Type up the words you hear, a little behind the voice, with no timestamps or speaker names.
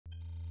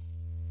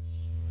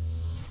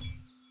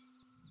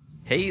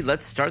Hey,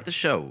 let's start the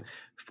show.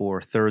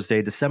 For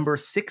Thursday, December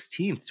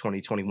 16th,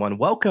 2021.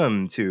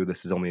 Welcome to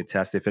This Is Only a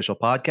Test, the official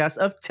podcast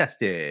of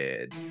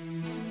Tested.com.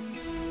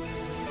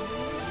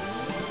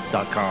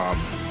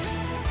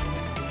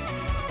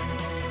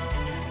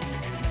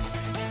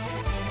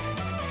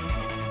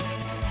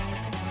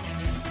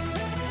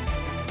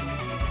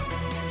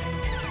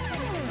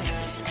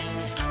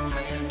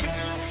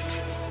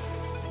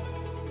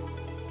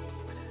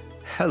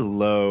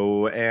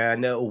 Hello,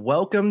 and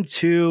welcome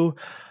to,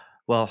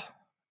 well,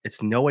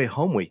 it's No Way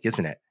Home week,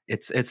 isn't it?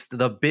 It's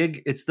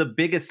the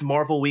biggest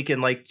Marvel week in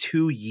like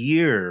 2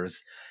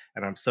 years,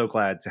 and I'm so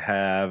glad to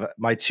have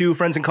my two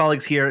friends and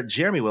colleagues here,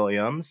 Jeremy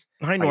Williams.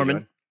 Hi, How you Norman.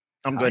 doing?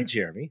 I'm Hi, good.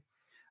 Jeremy,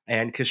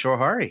 and Kishore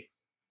Hari.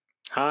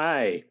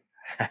 Hi.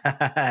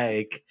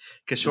 Hi,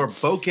 Kishore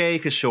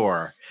Bokeh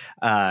Kishore.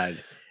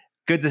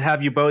 Good to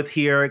have you both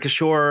here,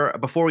 Kishore.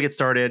 Before we get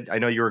started, I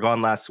know you were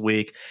gone last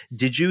week.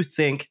 Did you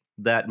think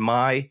that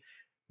my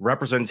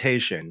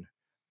representation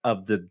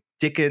of the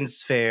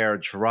Dickens Fair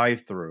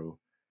drive-through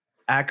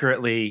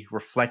accurately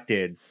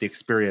reflected the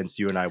experience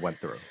you and I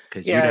went through?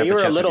 Yeah, you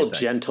were a little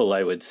gentle,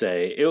 I would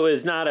say. It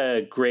was not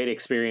a great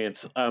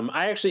experience.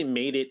 I actually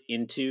made it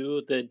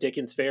into the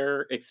Dickens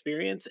Fair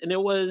experience, and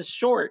it was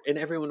short, and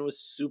everyone was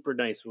super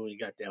nice when we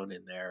got down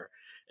in there,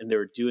 and they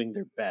were doing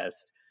their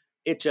best.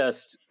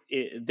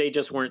 They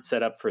just weren't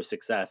set up for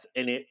success,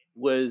 and it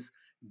was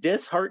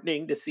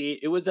disheartening to see.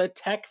 It was a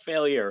tech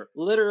failure.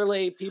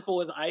 Literally, people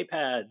with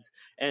iPads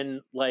and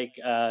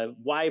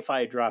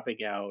Wi-Fi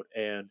dropping out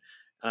and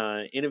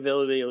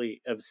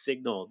inavailability of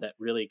signal that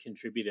really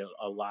contributed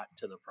a lot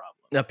to the problem.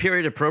 Now,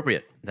 period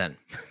appropriate then.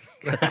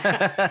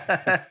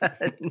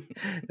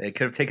 They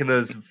could have taken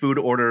those food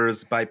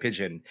orders by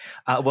pigeon.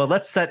 Well,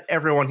 let's set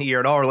everyone here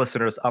and all our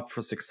listeners up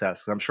for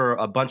success. I'm sure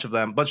a bunch of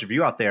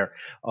you out there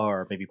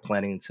are maybe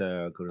planning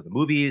to go to the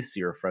movies, see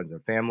your friends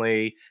and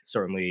family.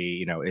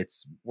 Certainly,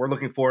 we're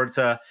looking forward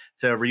to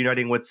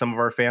reuniting with some of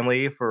our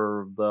family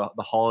for the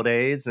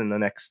holidays in the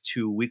next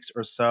 2 weeks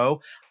or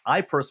so.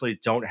 I personally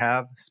don't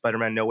have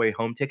Spider-Man No Way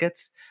Home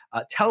tickets.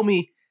 Tell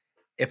me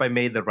if I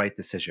made the right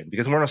decision,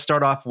 because we're going to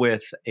start off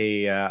with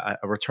a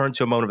return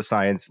to a moment of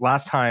science.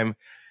 Last time,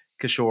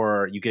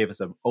 Kishore, you gave us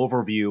an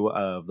overview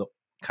of the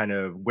kind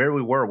of where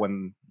we were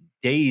when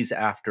days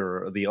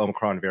after the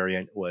Omicron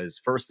variant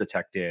was first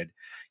detected.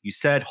 You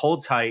said,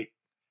 hold tight.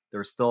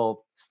 There's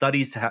still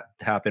studies to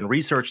happen,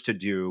 research to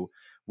do.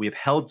 We have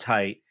held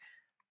tight.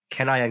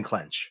 Can I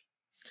unclench?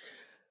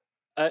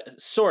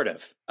 Sort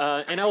of.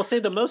 And I will say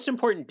the most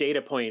important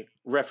data point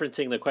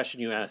referencing the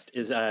question you asked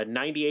is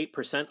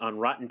 98% on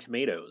Rotten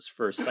Tomatoes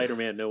for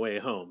Spider-Man No Way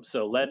Home.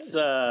 So let's,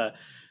 and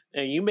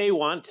you may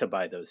want to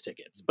buy those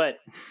tickets. But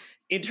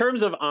in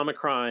terms of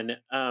Omicron,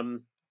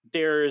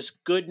 there's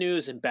good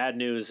news and bad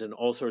news and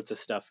all sorts of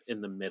stuff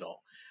in the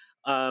middle.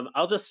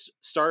 I'll just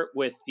start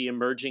with the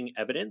emerging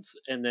evidence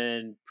and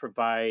then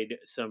provide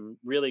some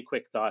really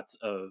quick thoughts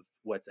of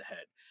what's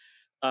ahead.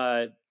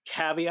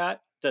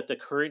 Caveat that the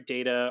current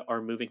data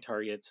are moving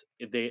targets.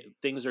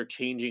 Things are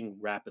changing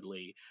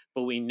rapidly,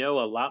 but we know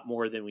a lot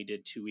more than we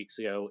did 2 weeks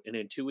ago. And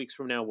in 2 weeks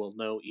from now, we'll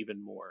know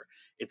even more.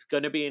 It's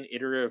going to be an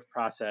iterative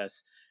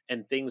process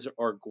and things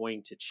are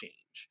going to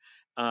change.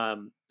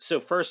 So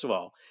first of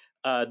all,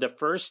 the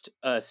first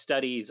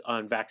studies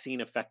on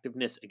vaccine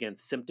effectiveness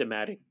against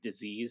symptomatic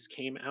disease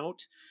came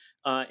out.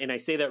 And I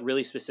say that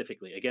really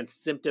specifically,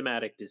 against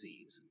symptomatic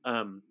disease.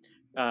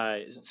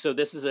 So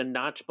this is a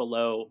notch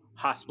below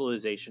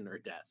hospitalization or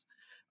death.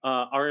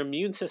 Our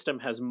immune system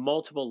has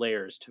multiple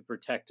layers to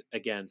protect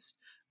against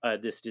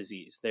this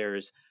disease.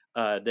 There's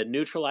the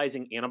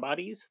neutralizing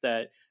antibodies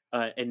that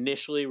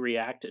initially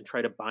react and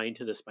try to bind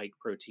to the spike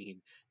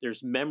protein.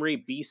 There's memory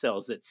B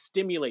cells that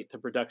stimulate the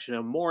production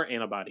of more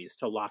antibodies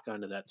to lock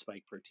onto that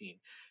spike protein.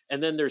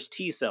 And then there's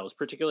T cells,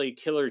 particularly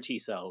killer T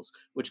cells,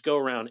 which go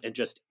around and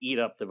just eat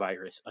up the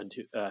virus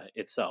unto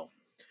itself.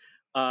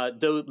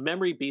 The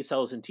memory B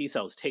cells and T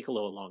cells take a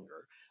little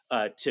longer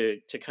to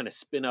kind of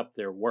spin up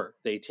their work.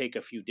 They take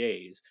a few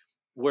days,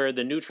 where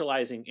the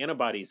neutralizing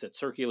antibodies that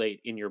circulate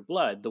in your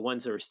blood, the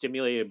ones that are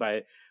stimulated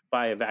by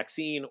a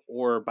vaccine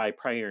or by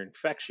prior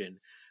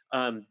infection,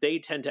 they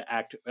tend to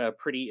act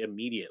pretty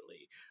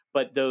immediately.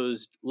 But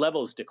those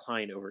levels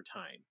decline over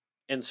time.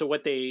 And so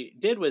what they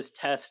did was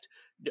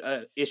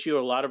issue a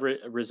lot of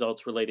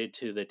results related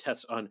to the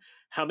test on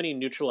how many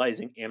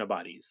neutralizing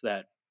antibodies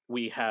that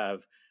we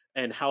have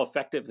and how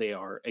effective they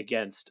are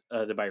against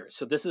the virus.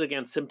 So this is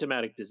against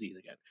symptomatic disease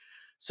again.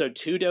 So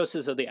 2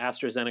 doses of the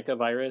AstraZeneca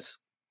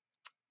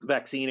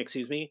vaccine,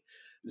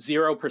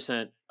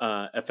 0%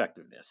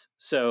 effectiveness.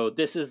 So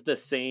this is the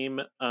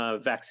same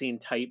vaccine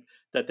type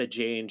that the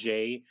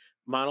J&J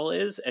model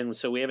is. And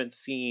so we haven't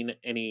seen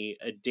any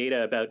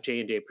data about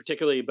J&J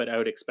particularly, but I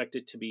would expect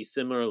it to be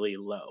similarly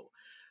low.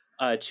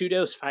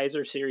 Two-dose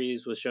Pfizer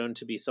series was shown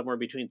to be somewhere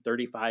between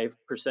 35%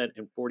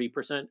 and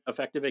 40%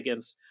 effective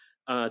against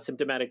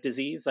symptomatic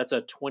disease. That's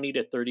a 20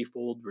 to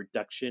 30-fold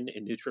reduction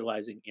in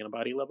neutralizing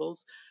antibody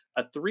levels.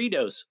 A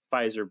three-dose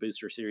Pfizer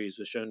booster series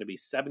was shown to be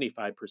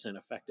 75%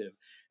 effective.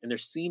 And there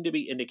seem to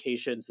be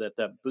indications that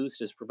the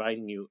boost is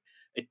providing you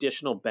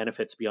additional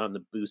benefits beyond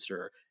the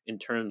booster in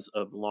terms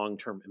of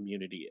long-term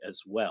immunity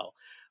as well.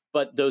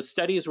 But those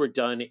studies were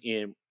done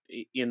in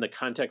the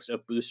context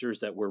of boosters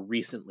that were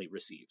recently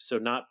received. So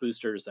not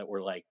boosters that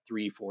were like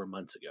 3-4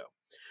 months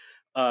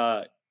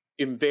ago.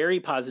 In very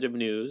positive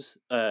news,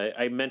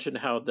 I mentioned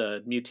how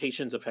the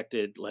mutations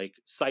affected like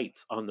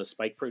sites on the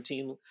spike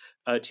protein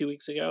 2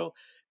 weeks ago.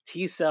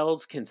 T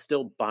cells can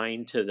still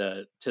bind to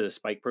the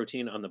spike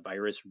protein on the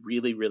virus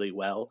really, really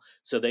well.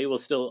 So they will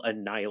still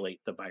annihilate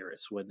the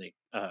virus when they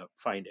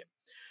find it.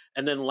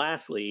 And then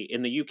lastly,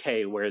 in the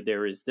UK, where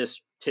there is this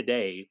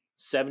today,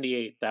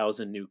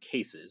 78,000 new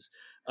cases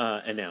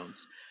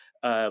announced.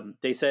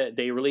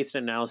 They released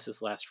an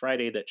analysis last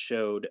Friday that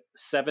showed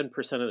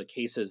 7% of the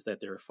cases that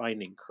they're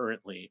finding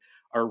currently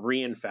are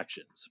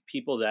reinfections,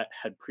 people that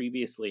had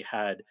previously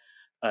had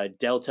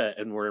Delta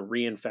and were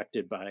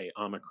reinfected by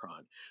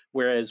Omicron.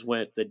 Whereas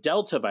with the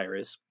Delta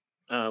virus,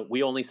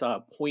 we only saw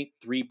a 0.3%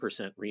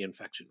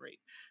 reinfection rate,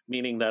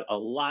 meaning that a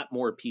lot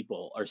more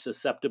people are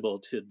susceptible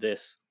to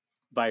this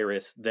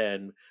virus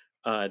than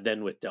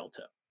with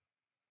Delta.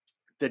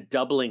 The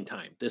doubling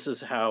time. This is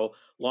how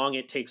long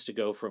it takes to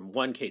go from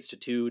 1 case to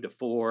 2 to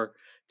 4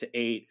 to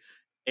 8.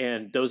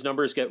 And those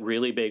numbers get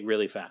really big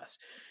really fast.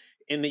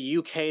 In the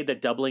UK, the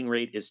doubling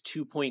rate is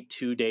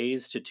 2.2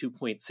 days to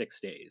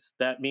 2.6 days.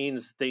 That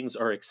means things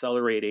are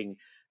accelerating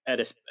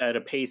at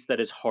a pace that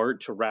is hard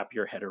to wrap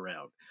your head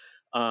around.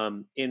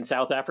 In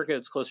South Africa,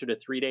 it's closer to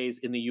 3 days.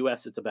 In the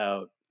US, it's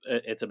about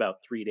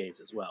 3 days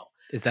as well.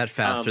 Is that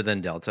faster than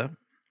Delta?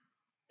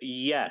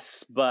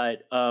 Yes,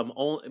 but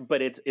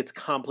it's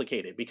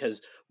complicated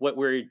because what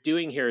we're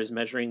doing here is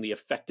measuring the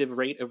effective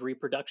rate of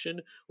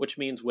reproduction, which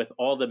means with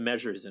all the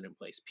measures in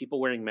place, people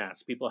wearing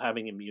masks, people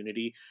having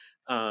immunity,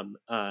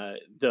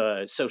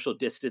 the social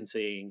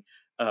distancing,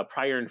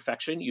 prior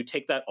infection, you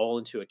take that all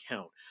into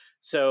account.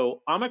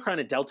 So Omicron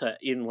and Delta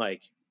in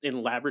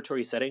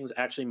laboratory settings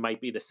actually might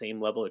be the same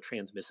level of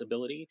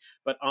transmissibility,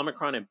 but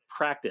Omicron in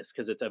practice,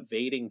 because it's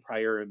evading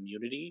prior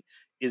immunity,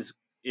 is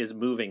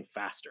moving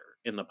faster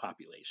in the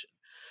population.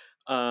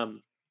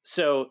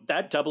 So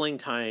that doubling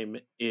time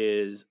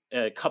is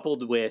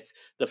coupled with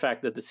the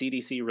fact that the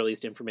CDC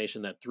released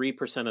information that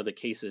 3% of the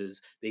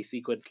cases they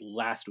sequenced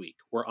last week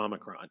were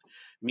Omicron,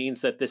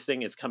 means that this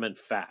thing is coming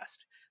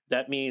fast.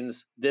 That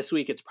means this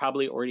week it's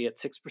probably already at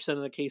 6%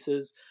 of the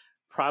cases.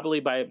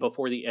 Probably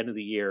before the end of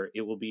the year,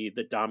 it will be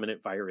the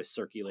dominant virus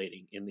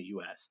circulating in the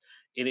US.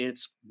 And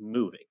it's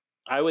moving.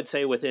 I would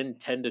say within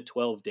 10 to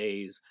 12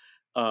 days,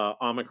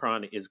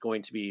 Omicron is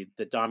going to be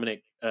the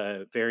dominant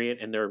variant,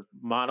 and there are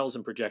models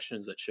and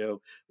projections that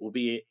show will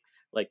be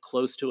like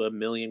close to 1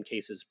 million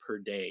cases per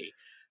day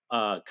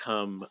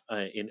come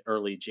in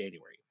early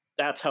January.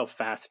 That's how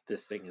fast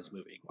this thing is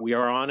moving. We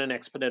are on an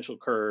exponential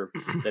curve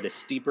that is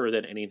steeper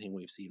than anything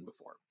we've seen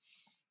before.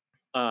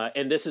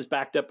 And this is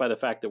backed up by the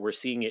fact that we're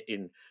seeing it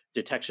in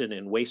detection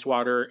in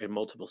wastewater in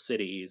multiple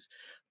cities,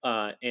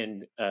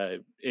 and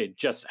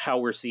just how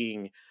we're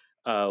seeing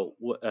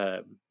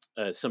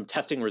some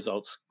testing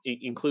results,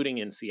 including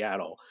in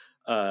Seattle,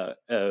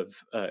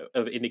 of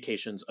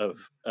indications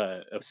of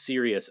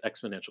serious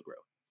exponential growth.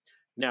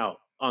 Now,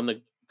 on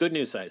the good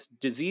news side,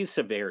 disease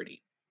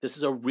severity. This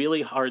is a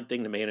really hard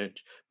thing to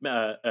manage,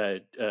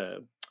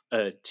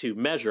 to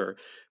measure,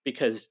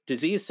 because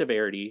disease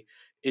severity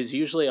is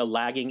usually a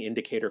lagging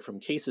indicator from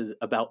cases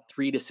about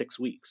 3 to 6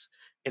 weeks.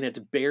 And it's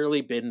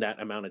barely been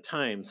that amount of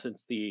time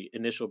since the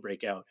initial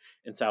breakout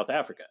in South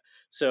Africa.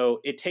 So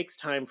it takes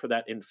time for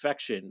that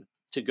infection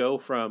to go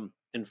from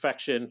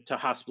infection to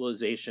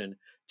hospitalization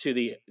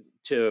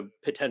to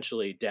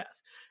potentially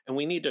death. And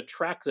we need to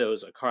track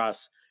those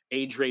across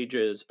age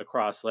ranges,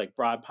 across like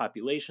broad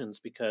populations,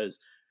 because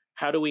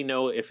how do we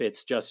know if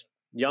it's just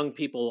young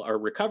people are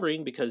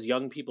recovering, because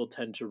young people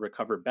tend to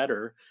recover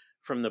better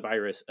from the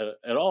virus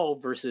at all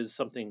versus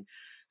something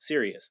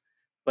serious.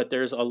 But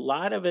there's a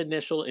lot of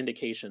initial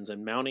indications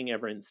and mounting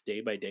evidence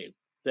day by day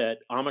that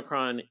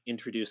Omicron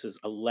introduces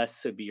a less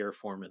severe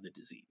form of the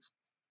disease.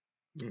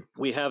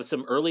 We have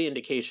some early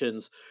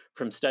indications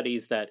from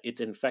studies that it's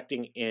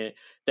infecting,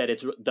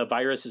 the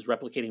virus is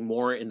replicating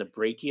more in the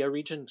brachia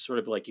region, sort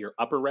of like your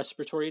upper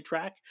respiratory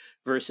tract,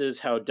 versus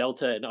how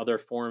Delta and other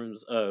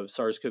forms of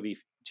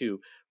SARS-CoV-2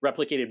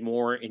 replicated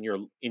more in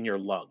your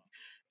lung.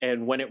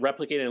 And when it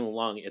replicated in the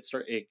lung,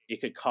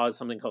 it could cause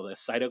something called a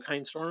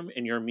cytokine storm,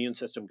 and your immune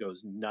system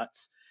goes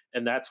nuts.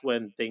 And that's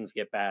when things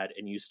get bad,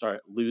 and you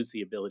lose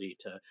the ability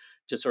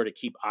to sort of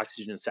keep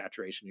oxygen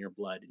saturation in your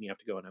blood, and you have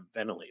to go on a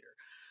ventilator.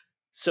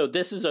 So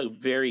this is a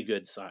very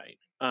good sign.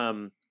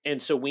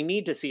 And so we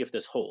need to see if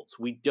this holds.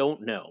 We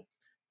don't know.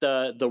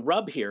 The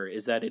rub here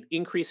is that an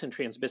increase in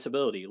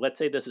transmissibility, let's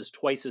say this is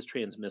twice as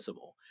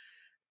transmissible,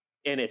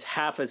 and it's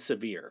half as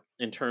severe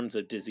in terms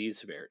of disease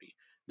severity.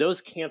 those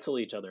cancel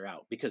each other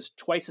out because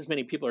twice as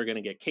many people are going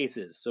to get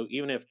cases. So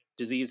even if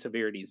disease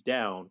severity is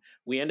down,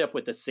 we end up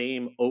with the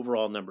same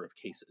overall number of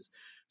cases.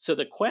 So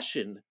the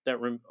question that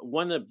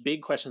one of the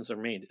big questions that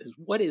remained is,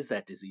 what is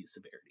that disease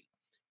severity?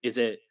 Is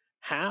it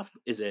half?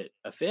 Is it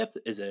a fifth?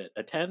 Is it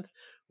a tenth?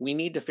 We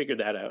need to figure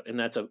that out, and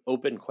that's an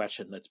open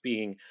question that's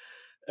being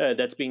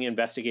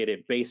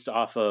investigated based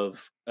off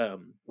of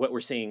what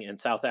we're seeing in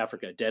South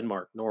Africa,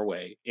 Denmark,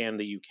 Norway, and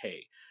the UK.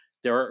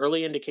 There are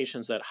early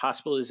indications that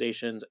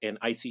hospitalizations and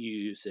ICU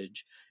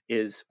usage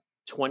is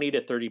 20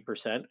 to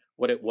 30%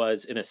 what it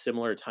was in a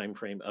similar time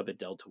frame of a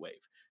Delta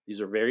wave. These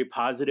are very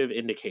positive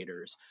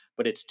indicators,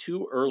 but it's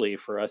too early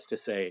for us to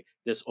say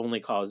this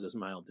only causes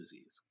mild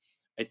disease.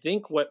 I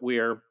think what's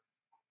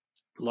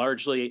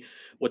largely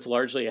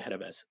ahead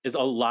of us is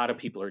a lot of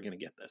people are going to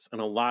get this, and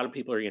a lot of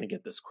people are going to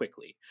get this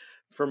quickly.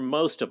 For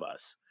most of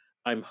us,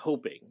 I'm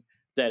hoping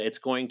that it's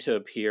going to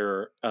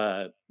appear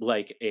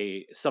like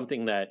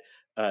something that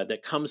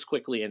comes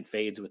quickly and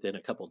fades within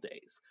a couple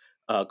days,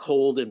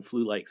 cold and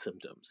flu-like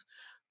symptoms,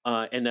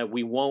 and that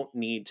we won't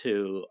need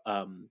to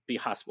be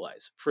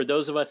hospitalized. For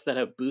those of us that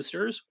have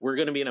boosters, we're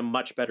going to be in a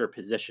much better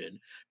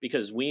position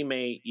because we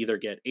may either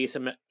get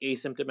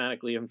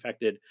asymptomatically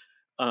infected,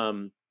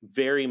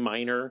 very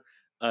minor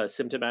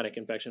symptomatic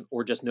infection,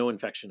 or just no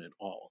infection at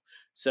all.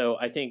 So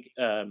I think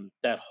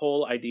that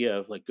whole idea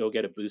of like, go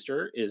get a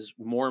booster is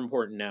more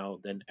important now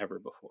than ever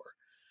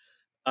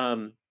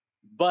before.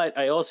 But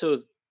I also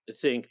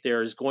think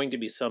there's going to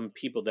be some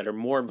people that are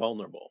more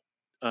vulnerable.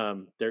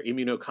 They're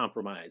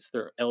immunocompromised,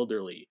 they're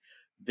elderly,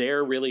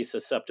 they're really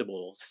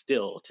susceptible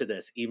still to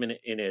this, even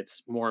in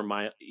its more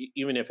mild,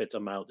 even if it's a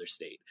milder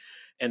state.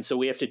 And so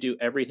we have to do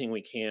everything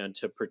we can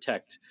to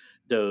protect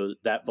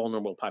that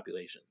vulnerable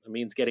population. It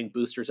means getting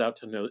boosters out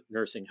to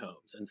nursing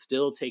homes and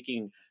still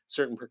taking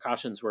certain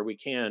precautions where we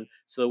can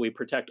so that we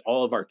protect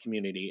all of our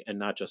community and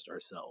not just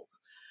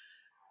ourselves.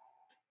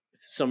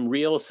 Some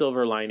real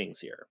silver linings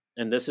here.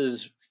 And this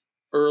is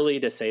early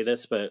to say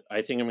this, but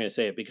I think I'm going to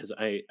say it because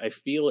I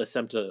feel a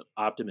sense of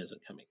optimism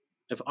coming.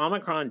 If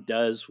Omicron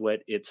does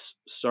what it's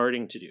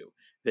starting to do,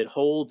 if it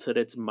holds that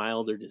it's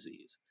milder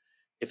disease,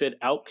 if it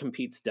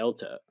outcompetes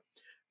Delta,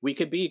 we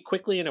could be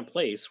quickly in a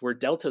place where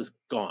Delta's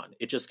gone.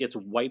 It just gets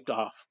wiped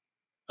off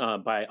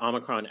by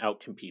Omicron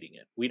outcompeting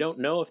it. We don't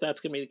know if that's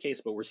going to be the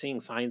case, but we're seeing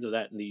signs of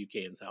that in the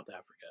UK and South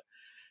Africa.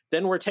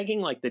 Then we're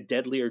taking like the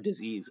deadlier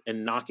disease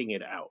and knocking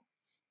it out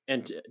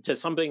and to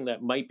something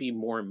that might be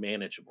more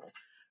manageable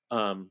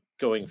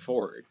going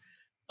forward.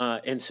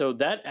 And so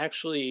that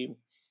actually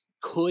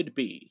could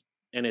be,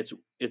 and it's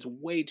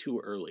way too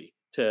early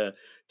to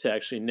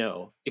actually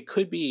know. It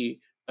could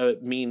be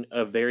mean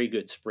a very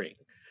good spring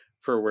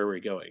for where we're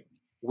going.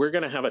 We're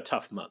going to have a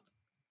tough month.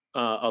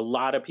 A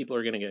lot of people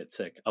are going to get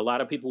sick. A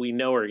lot of people we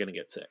know are going to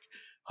get sick.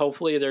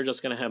 Hopefully, they're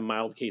just going to have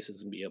mild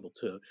cases and be able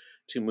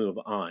to move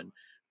on.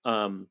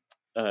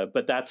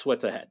 But that's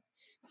what's ahead.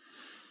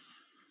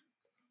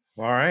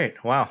 All right.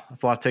 Wow.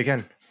 That's a lot to take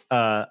in.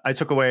 I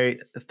took away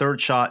the third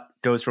shot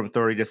goes from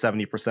 30 to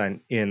 70%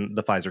 in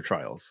the Pfizer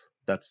trials.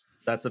 That's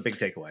a big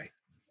takeaway.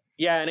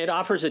 Yeah, and it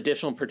offers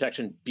additional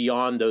protection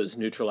beyond those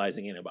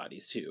neutralizing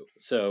antibodies too.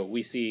 So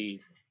we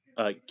see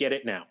get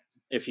it now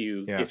if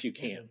you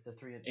can.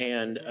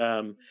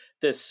 And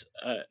this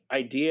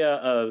idea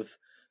of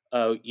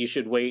you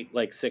should wait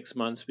like 6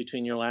 months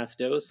between your last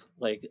dose,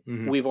 like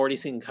we've already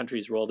seen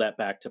countries roll that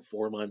back to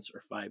 4 months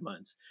or 5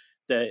 months.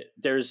 That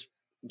there's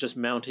just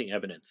mounting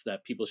evidence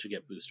that people should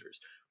get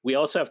boosters. We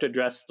also have to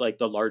address like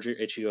the larger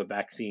issue of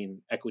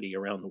vaccine equity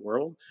around the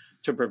world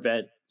to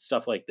prevent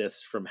stuff like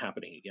this from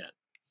happening again.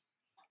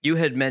 You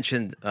had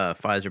mentioned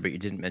Pfizer, but you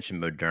didn't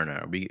mention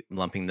Moderna. Are we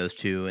lumping those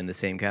two in the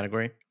same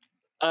category?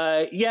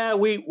 Yeah,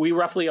 we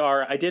roughly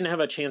are. I didn't have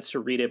a chance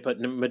to read it, but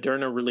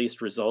Moderna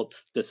released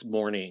results this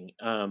morning.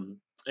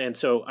 And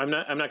so I'm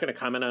not going to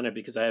comment on it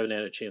because I haven't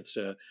had a chance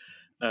to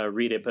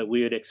read it, but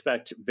we would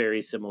expect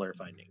very similar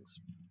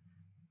findings.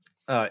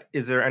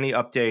 Is there any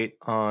update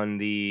on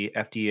the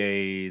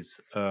FDA's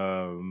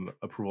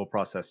approval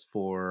process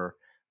for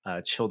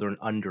children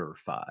under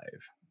 5?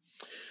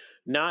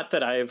 Not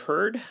that I have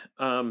heard.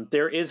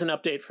 There is an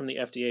update from the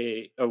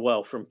FDA,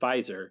 from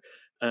Pfizer,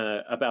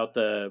 about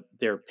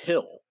their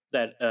pill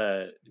that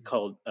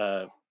called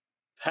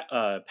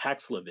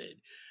Paxlovid,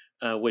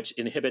 which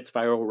inhibits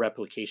viral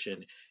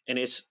replication, and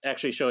it's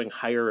actually showing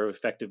higher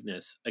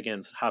effectiveness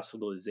against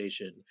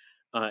hospitalization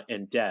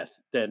and death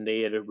than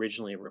they had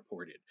originally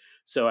reported.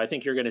 So I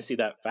think you're going to see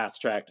that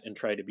fast-tracked and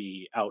try to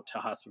be out to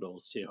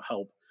hospitals to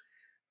help.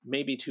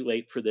 Maybe too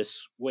late for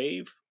this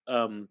wave,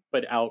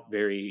 but out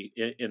very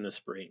in the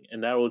spring.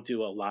 And that will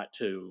do a lot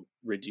to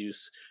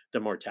reduce the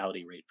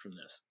mortality rate from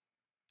this.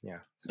 Yeah.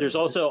 So there's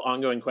also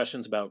ongoing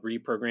questions about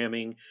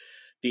reprogramming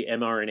the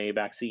mRNA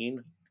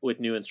vaccine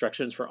with new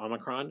instructions for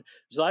Omicron.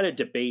 There's a lot of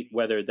debate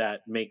whether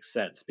that makes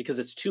sense because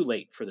it's too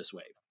late for this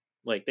wave.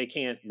 Like they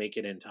can't make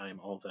it in time,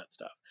 all of that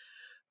stuff.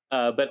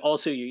 But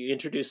also you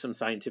introduce some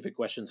scientific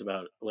questions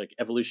about like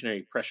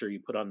evolutionary pressure you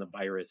put on the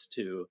virus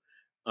to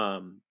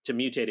to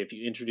mutate if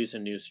you introduce a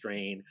new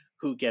strain.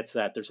 Who gets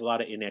that? There's a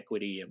lot of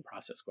inequity and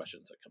process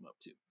questions that come up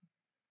too.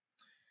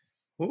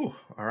 Ooh,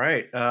 all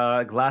right.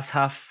 Glass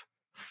half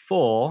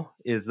full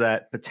is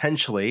that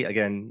potentially,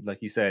 again,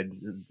 like you said,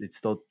 it's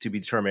still to be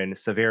determined.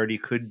 Severity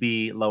could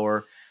be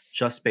lower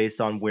just based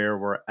on where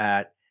we're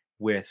at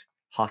with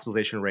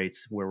hospitalization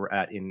rates, where we're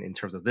at in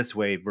terms of this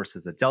wave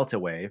versus the Delta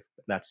wave.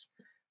 That's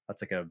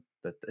like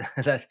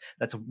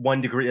that's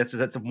 1 degree.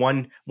 That's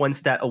one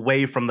stat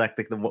away from like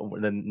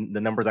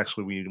the numbers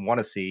actually we want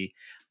to see,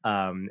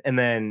 and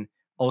then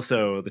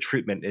also the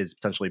treatment is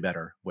potentially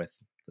better with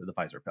the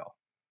Pfizer pill.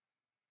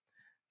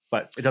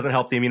 But it doesn't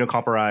help the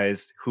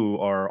immunocompromised, who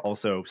are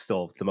also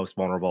still the most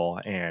vulnerable,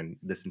 and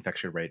this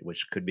infection rate,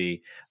 which could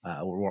be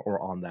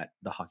we're on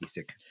the hockey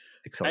stick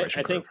acceleration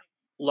I curve. think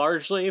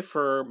largely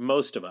for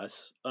most of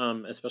us,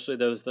 especially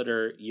those that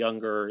are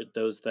younger,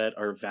 those that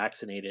are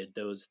vaccinated,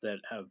 those that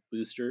have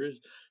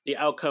boosters, the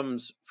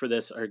outcomes for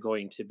this are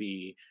going to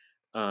be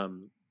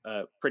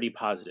pretty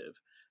positive.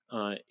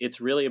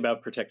 It's really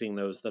about protecting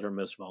those that are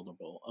most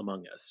vulnerable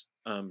among us,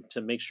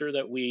 to make sure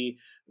that we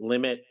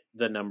limit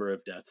the number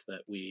of deaths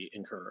that we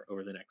incur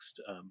over the next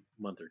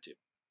month or two.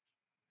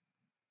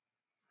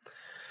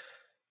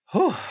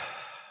 Whew.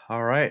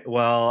 All right.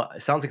 Well,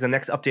 it sounds like the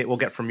next update we'll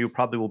get from you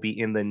probably will be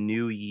in the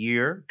new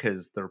year,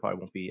 because there probably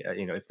won't be,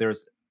 if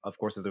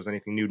there's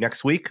anything new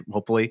next week,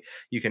 hopefully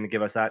you can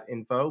give us that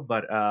info.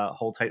 But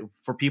hold tight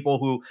for people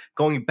who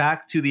going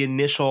back to the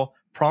initial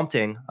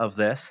prompting of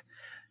this.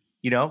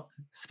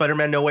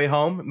 Spider-Man No Way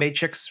Home,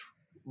 Matrix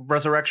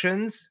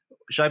Resurrections.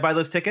 Should I buy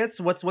those tickets?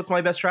 What's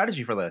my best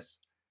strategy for this?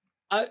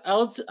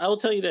 I'll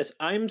tell you this.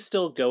 I'm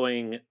still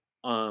going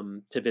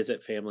to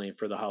visit family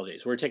for the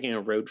holidays. We're taking a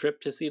road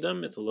trip to see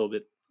them. It's a little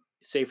bit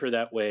safer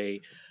that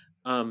way.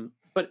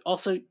 But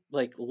also,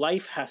 like,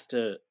 life has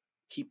to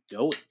keep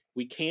going.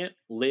 We can't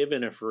live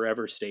in a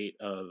forever state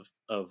of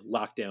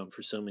lockdown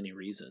for so many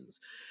reasons.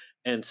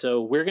 And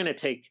so we're going to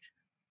take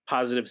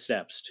positive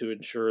steps to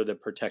ensure the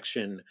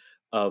protection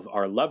of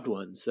our loved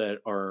ones that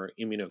are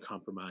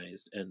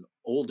immunocompromised and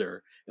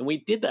older. And we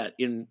did that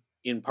in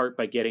part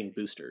by getting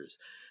boosters.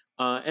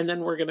 And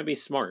then we're going to be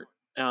smart.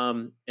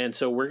 And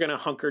so we're going to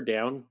hunker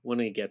down when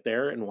we get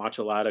there and watch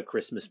a lot of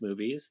Christmas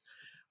movies.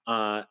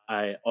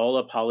 All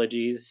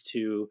apologies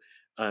to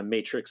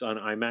Matrix on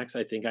IMAX.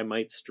 I think I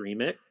might stream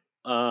it.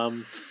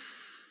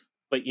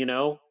 But,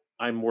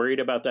 I'm worried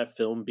about that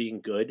film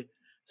being good.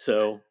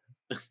 So,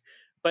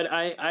 but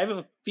I have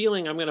a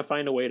feeling I'm going to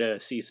find a way to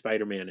see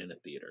Spider-Man in a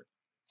theater.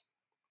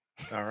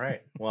 All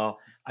right. Well,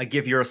 I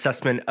give your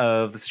assessment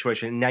of the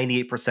situation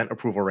 98%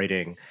 approval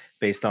rating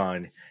based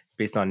on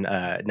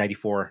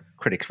 94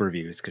 critics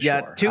reviews. Kishore.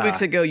 Yeah, 2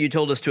 weeks ago you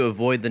told us to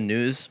avoid the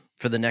news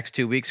for the next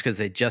 2 weeks because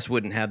they just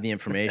wouldn't have the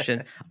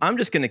information. I'm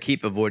just going to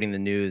keep avoiding the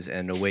news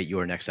and await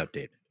your next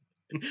update.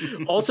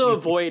 Also,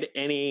 avoid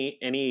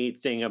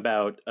anything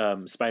about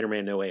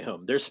Spider-Man No Way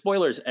Home. There's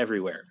spoilers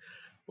everywhere.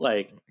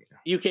 Like,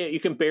 you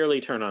can barely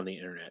turn on the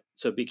internet,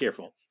 so be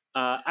careful.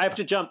 I have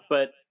to jump,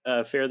 but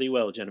fare thee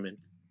well, gentlemen.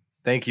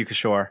 Thank you,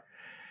 Kishore.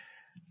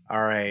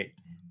 All right.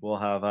 We'll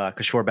have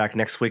Kishore back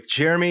next week.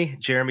 Jeremy,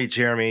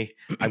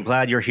 I'm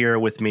glad you're here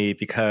with me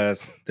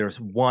because there's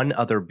one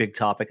other big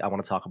topic I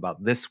want to talk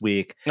about this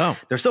week. Oh,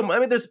 there's a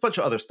bunch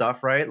of other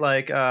stuff, right?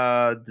 Like,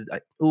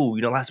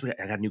 last week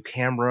I got a new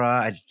camera.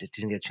 I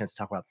didn't get a chance to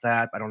talk about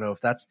that. I don't know if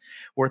that's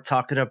worth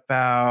talking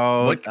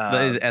about.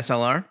 What is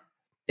SLR?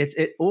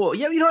 Oh,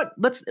 yeah. You know what?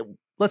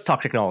 Let's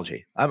talk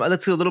technology.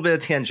 That's a little bit of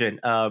tangent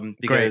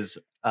because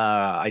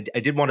I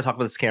did want to talk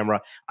about this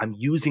camera. I'm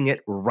using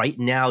it right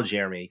now,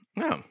 Jeremy.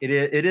 Oh.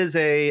 It is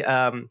a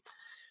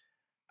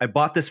I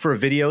bought this for a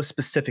video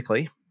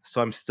specifically,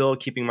 so I'm still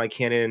keeping my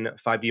Canon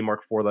 5D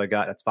Mark IV that I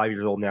got. That's 5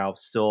 years old now.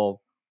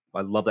 Still,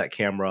 I love that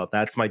camera.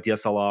 That's my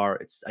DSLR.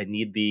 I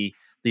need the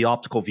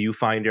optical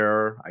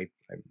viewfinder.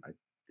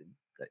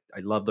 I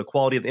love the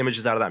quality of the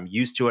images out of that. I'm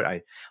used to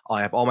it.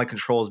 I have all my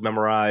controls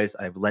memorized.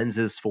 I have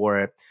lenses for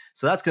it.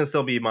 So that's going to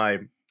still be my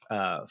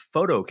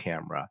photo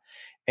camera.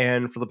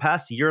 And for the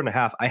past year and a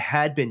half, I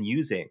had been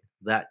using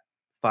that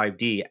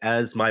 5D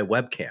as my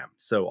webcam.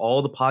 So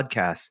all the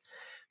podcasts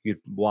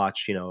you've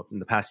watched, in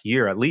the past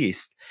year at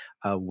least,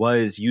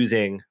 was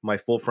using my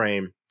full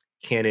frame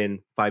Canon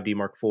 5D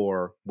Mark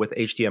IV with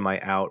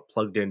HDMI out,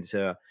 plugged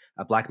into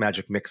a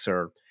Blackmagic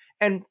mixer.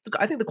 And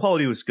I think the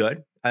quality was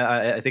good.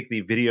 I think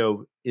the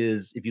video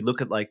is, if you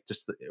look at like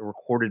just the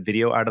recorded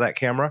video out of that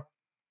camera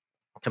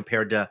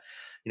compared to,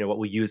 what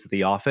we use at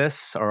the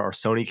office, our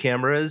Sony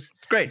cameras,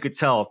 it's great. You could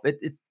tell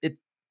it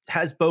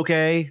has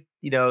bokeh.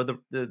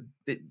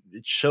 It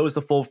shows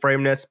the full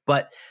frameness,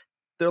 but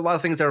there are a lot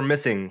of things that are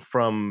missing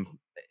from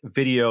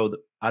video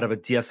out of a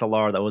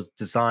DSLR that was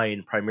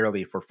designed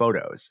primarily for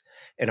photos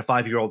and a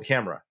 5-year-old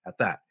camera at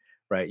that.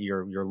 Right,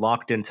 you're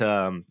locked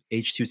into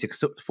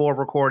H.264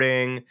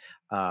 recording,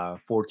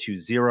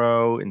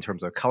 420 in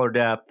terms of color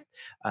depth.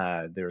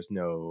 There's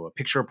no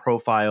picture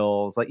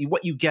profiles. Like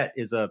what you get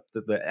is the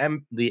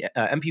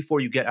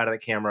MP4 you get out of the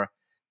camera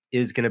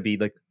is going to be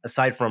like,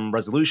 aside from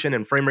resolution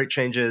and frame rate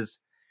changes,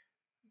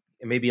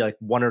 maybe like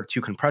 1 or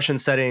 2 compression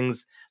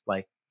settings.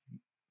 Like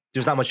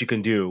there's not much you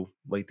can do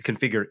like to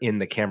configure in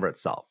the camera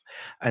itself.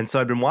 And so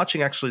I've been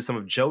watching actually some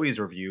of Joey's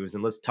reviews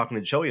and talking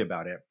to Joey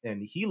about it.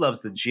 And he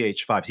loves the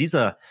GH5s. He's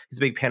a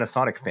big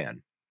Panasonic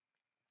fan.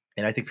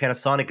 And I think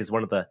Panasonic is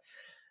one of the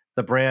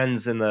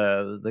brands and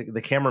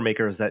the camera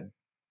makers that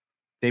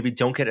maybe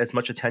don't get as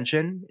much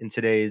attention in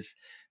today's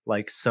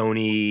like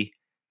Sony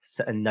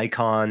and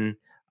Nikon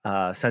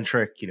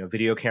centric,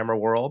 video camera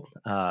world.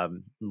 A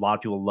lot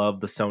of people love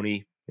the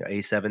Sony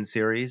A7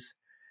 series.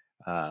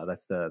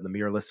 That's the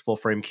mirrorless full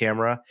frame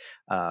camera.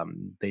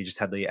 They just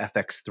had the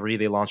FX3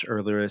 they launched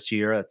earlier this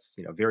year. That's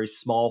very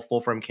small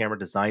full frame camera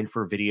designed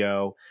for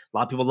video. A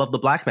lot of people love the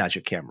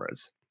Blackmagic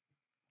cameras,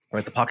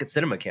 right? The Pocket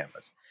Cinema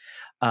cameras.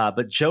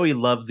 But Joey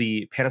loved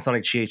the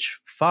Panasonic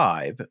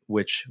GH5,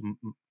 which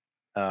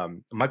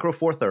micro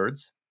four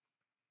thirds,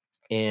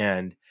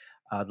 and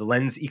the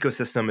lens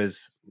ecosystem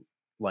is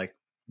like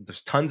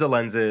there's tons of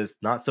lenses,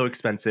 not so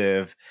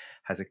expensive,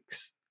 has a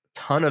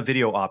ton of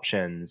video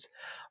options.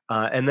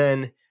 And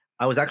then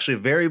I was actually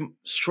very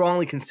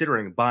strongly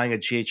considering buying a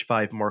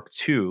GH5 Mark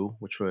II,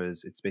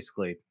 it's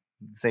basically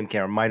the same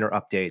camera, minor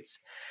updates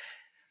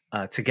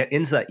to get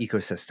into that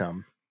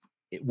ecosystem.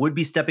 It would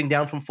be stepping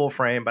down from full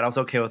frame, but I was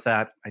okay with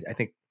that. I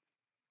think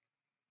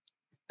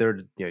there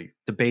are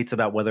debates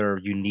about whether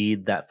you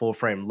need that full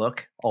frame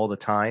look all the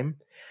time.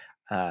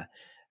 And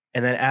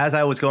then as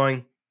I was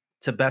going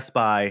to Best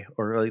Buy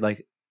or really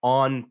like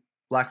on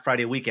Black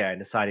Friday weekend,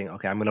 deciding,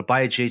 okay, I'm going to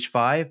buy a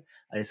GH5.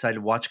 I decided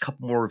to watch a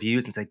couple more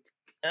reviews and say,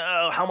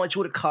 oh, how much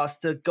would it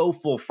cost to go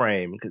full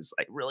frame? Because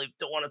I really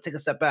don't want to take a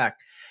step back.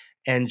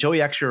 And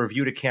Joey actually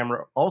reviewed a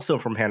camera also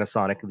from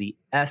Panasonic, the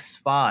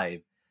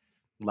S5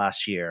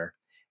 last year.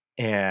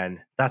 And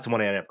that's the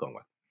one I ended up going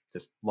with.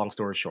 Just long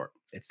story short,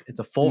 it's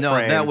a full frame.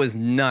 No, that was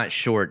not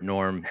short,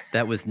 Norm.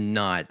 That was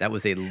not. That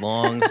was a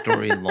long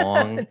story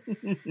long.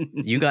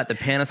 You got the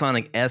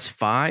Panasonic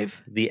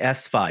S5? The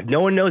S5. No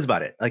one knows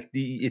about it. Like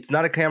it's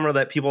not a camera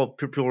that people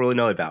really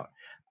know about.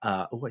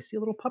 I see a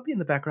little puppy in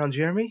the background,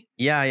 Jeremy.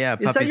 Yeah.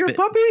 Is that your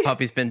puppy?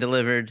 Puppy's been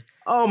delivered.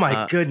 Oh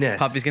my goodness.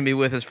 Puppy's going to be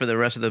with us for the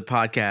rest of the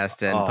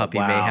podcast, and Puppy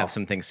may have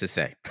some things to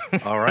say.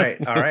 All right.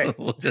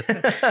 We'll just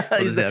have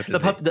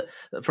to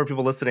see. For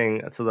people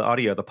listening to the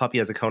audio, the puppy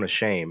has a cone of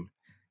shame.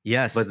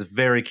 Yes. But it's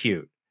very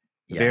cute.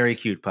 Yes. Very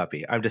cute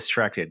puppy. I'm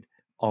distracted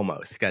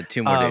almost. It's got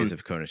 2 more days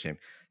of cone of shame.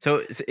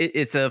 So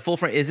it's a full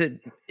frame.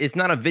 It's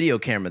not a video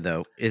camera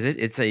though, is it?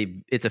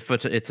 It's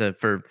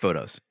for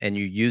photos, and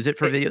you use it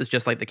for videos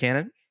just like the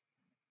Canon?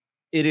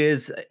 It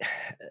is.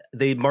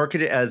 They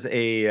market it as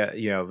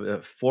a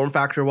form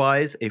factor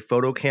wise a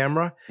photo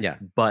camera,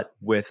 but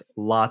with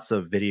lots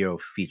of video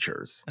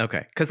features.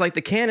 Okay, because like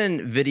the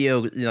Canon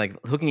video, like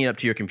hooking it up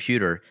to your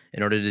computer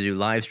in order to do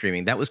live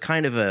streaming, that was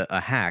kind of a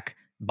hack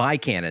by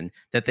Canon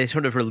that they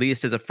sort of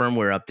released as a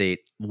firmware update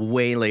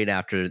way late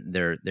after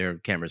their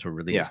cameras were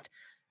released.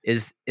 Yeah.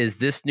 Is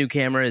this new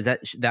camera? Is that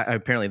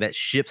apparently that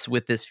ships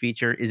with this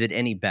feature? Is it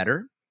any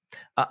better?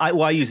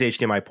 I use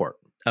HDMI port.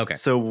 Okay,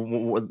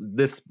 so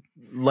this,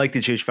 like the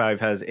GH5,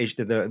 has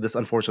this.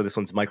 Unfortunately, this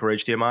one's micro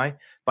HDMI.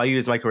 If I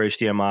use micro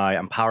HDMI,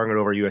 I'm powering it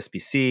over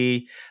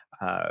USB-C.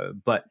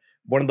 But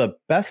one of the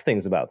best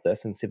things about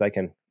this, and see if I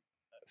can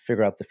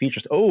figure out the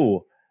features.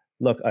 Oh,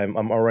 look, I'm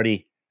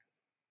already.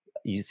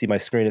 You see, my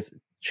screen has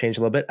changed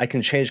a little bit. I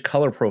can change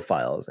color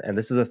profiles, and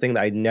this is a thing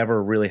that I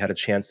never really had a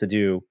chance to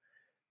do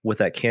with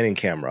that Canon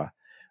camera.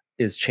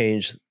 Is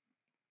change.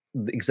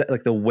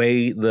 Like the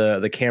way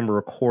the camera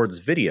records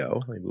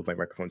video. Let me move my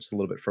microphone just a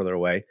little bit further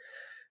away,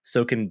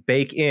 so it can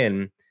bake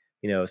in,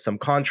 some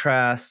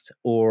contrast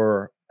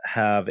or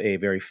have a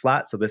very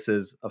flat. So this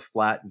is a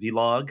flat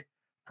vlog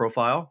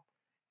profile,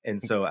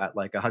 and so at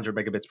like 100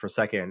 megabits per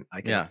second, I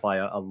can apply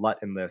a LUT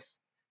in this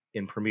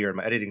in Premiere in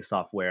my editing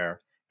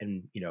software,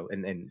 and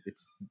and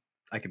it's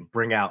I can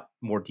bring out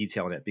more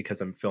detail in it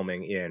because I'm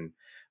filming in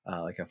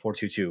like a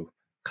 422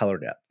 color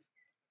depth.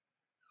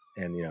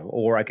 And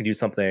or I can do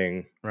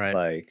something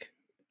like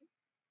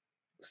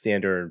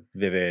standard,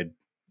 vivid,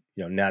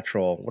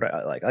 natural. What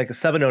I like a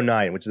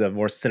 709, which is a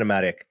more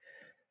cinematic.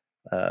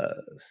 I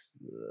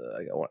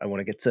want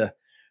to get to.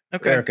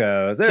 Okay. There it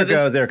goes.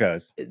 There it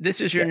goes. This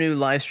is your new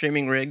live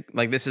streaming rig.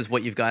 Like this is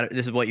what you've got.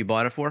 This is what you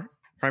bought it for,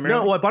 primarily.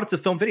 No, well, I bought it to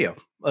film video.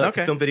 To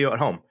film video at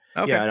home.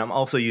 Okay. Yeah, and I'm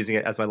also using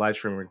it as my live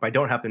streaming rig. But I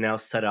don't have to now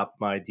set up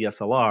my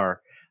DSLR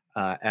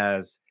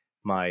as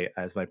my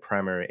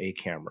primary A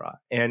camera,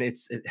 and it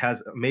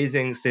has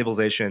amazing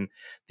stabilization.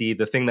 The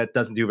thing that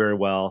doesn't do very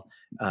well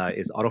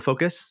is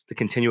autofocus, the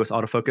continuous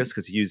autofocus,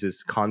 because it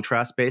uses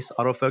contrast based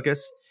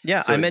autofocus.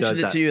 Yeah, so I mentioned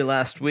it to you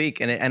last week,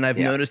 and I've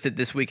noticed it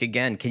this week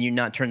again. Can you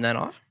not turn that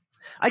off?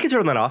 I can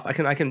turn that off.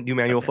 I can do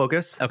manual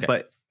focus. Okay,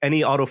 but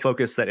any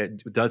autofocus that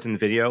it does in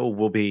video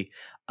will be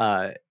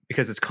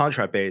because it's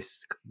contrast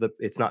based.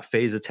 It's not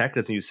phase detect.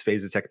 It doesn't use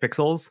phase detect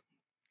pixels.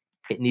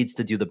 It needs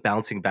to do the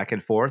bouncing back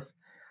and forth.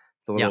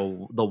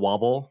 The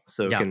wobble,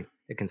 so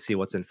it can see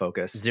what's in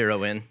focus.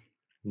 Zero in.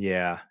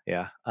 Yeah.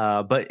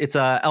 But it's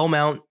a L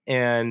mount,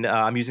 and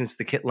I'm using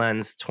the kit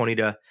lens 20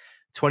 to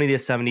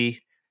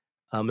 70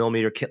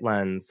 millimeter kit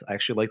lens. I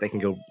actually like that I can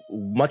go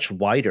much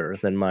wider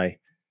than my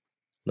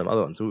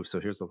other ones. Ooh, so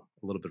here's a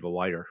little bit of a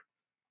wider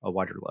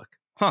look.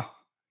 Huh.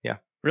 Yeah.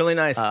 Really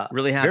nice.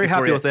 Really happy Very for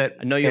happy you. with it.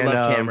 I know you And,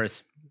 love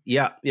cameras.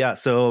 Yeah.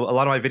 So a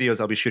lot of my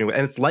videos I'll be shooting with,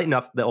 and it's light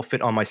enough that will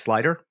fit on my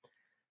slider,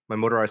 my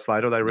motorized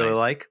slider that I really Nice.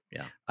 like.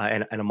 Yeah.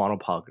 And a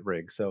monopod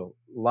rig. So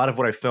a lot of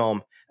what I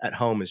film at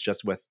home is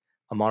just with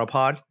a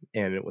monopod,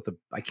 and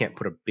I can't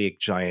put a big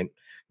giant,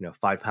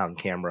 5-pound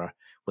camera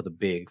with a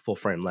big full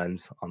frame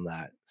lens on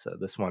that. So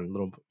this one a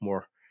little bit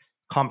more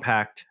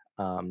compact,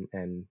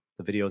 and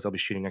the videos I'll be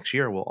shooting next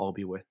year will all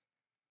be with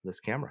this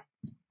camera.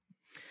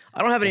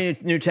 I don't have any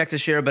new tech to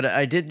share, but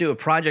I did do a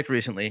project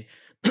recently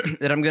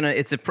that I'm gonna.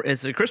 It's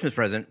a Christmas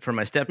present for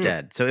my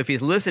stepdad. So if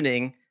he's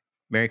listening,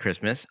 Merry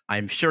Christmas.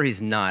 I'm sure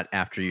he's not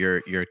after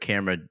your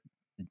camera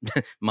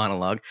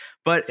monologue,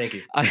 but Thank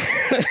you.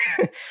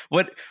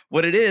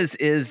 What it is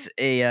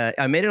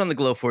I made it on the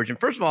Glowforge, and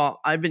first of all,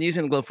 I've been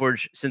using the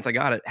Glowforge since I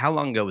got it. How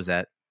long ago was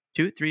that?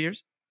 2-3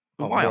 years?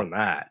 A while. More than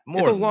that.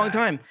 It's a long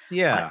time.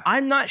 Yeah.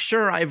 I'm not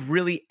sure I've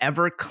really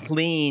ever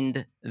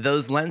cleaned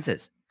those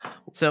lenses.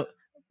 So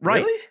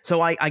right. Really?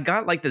 So I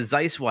got like the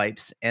Zeiss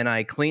wipes and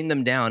I cleaned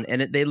them down,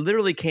 and they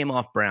literally came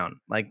off brown,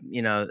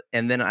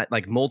 and then I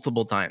like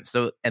multiple times.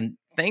 So, and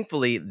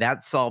thankfully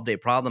that solved a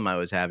problem I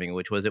was having,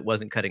 which was it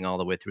wasn't cutting all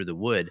the way through the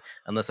wood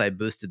unless I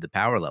boosted the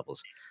power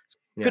levels.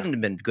 Couldn't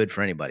have been good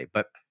for anybody,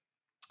 but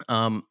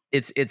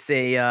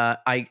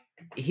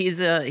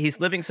he's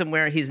living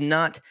somewhere. He's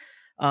not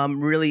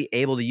really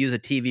able to use a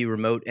TV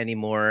remote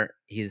anymore.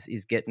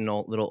 He's getting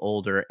a little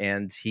older,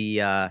 and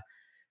he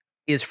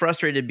is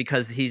frustrated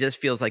because he just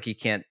feels like he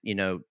can't,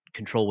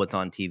 control what's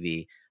on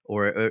TV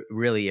or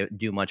really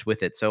do much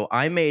with it. So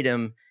I made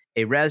him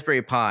a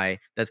Raspberry Pi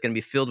that's going to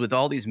be filled with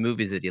all these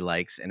movies that he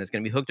likes, and it's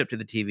going to be hooked up to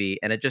the TV,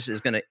 and it just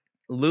is going to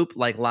loop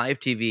like live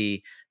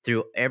TV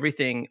through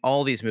everything,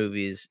 all these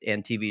movies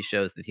and TV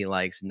shows that he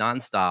likes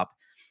nonstop.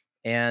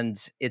 And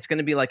it's going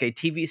to be like a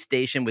TV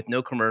station with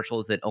no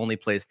commercials that only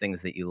plays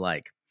things that you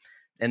like.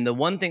 And the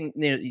one thing,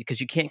 because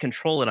you can't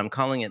control it, I'm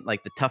calling it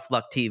like the Tough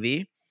Luck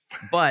TV.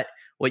 But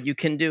what you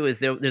can do is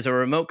there's a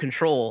remote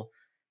control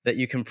that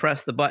you can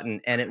press the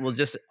button and it will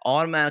just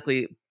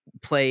automatically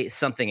play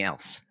something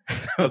else.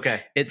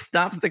 Okay. It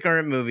stops the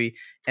current movie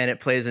and it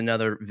plays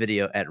another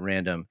video at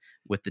random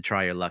with the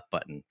Try Your Luck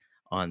button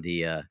on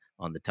the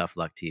Tough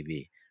Luck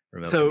TV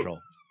remote control.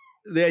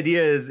 The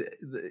idea is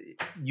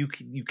you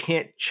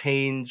can't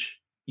change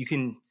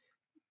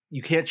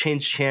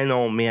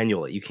channel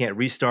manually. You can't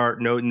restart.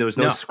 There's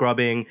no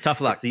scrubbing.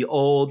 Tough luck.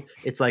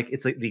 It's like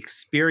the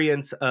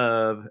experience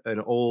of an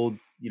old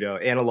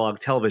analog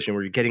television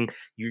where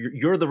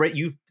you're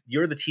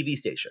the TV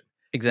station.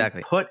 Exactly.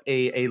 You put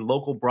a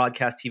local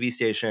broadcast TV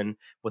station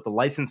with the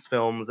licensed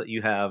films that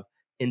you have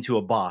into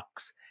a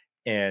box,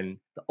 and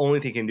the only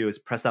thing you can do is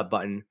press that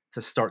button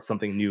to start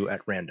something new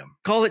at random.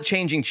 Call it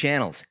changing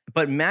channels,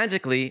 but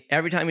magically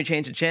every time you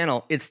change a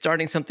channel, it's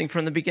starting something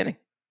from the beginning.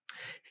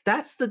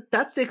 That's the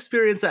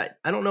experience that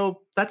I don't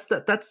know. That's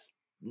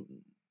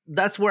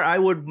where I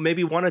would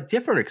maybe want a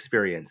different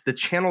experience. The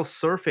channel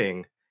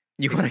surfing.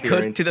 You want to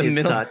go to the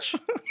middle, such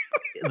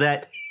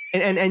that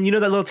and that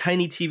little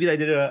tiny TV that I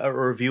did a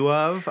review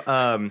of.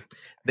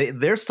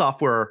 Their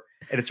software,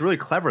 and it's really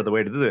clever. The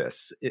way to do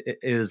this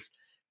is,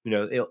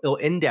 it'll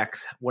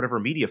index whatever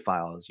media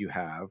files you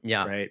have.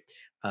 Yeah. Right.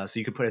 So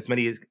you can put as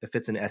many as it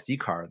fits in an SD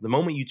card. The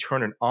moment you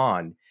turn it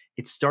on,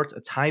 it starts a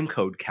time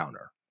code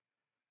counter.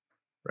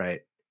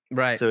 Right.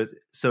 So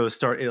it'll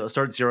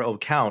start 0, it'll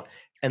count,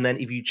 and then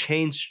if you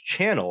change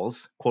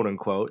channels, quote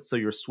unquote, so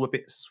you're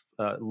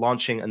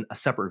launching a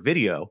separate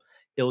video,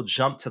 it'll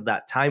jump to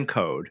that time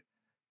code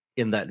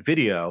in that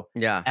video,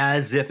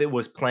 as if it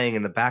was playing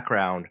in the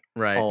background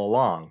all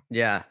along.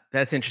 Yeah,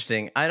 that's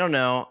interesting. I don't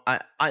know. I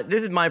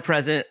this is my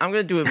present. I'm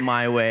going to do it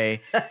my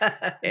way,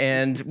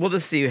 and we'll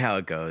just see how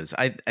it goes.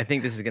 I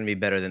think this is going to be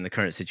better than the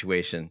current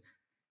situation.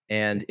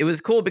 And it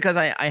was cool because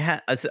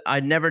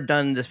I'd never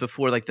done this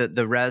before, like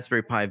the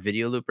Raspberry Pi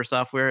video looper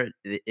software.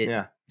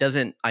 It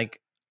doesn't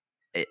like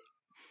it.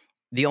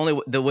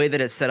 The way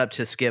that it's set up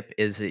to skip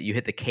is that you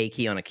hit the K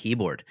key on a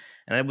keyboard,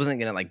 and I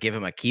wasn't gonna like give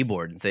him a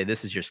keyboard and say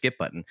this is your skip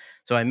button.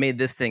 So I made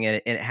this thing, and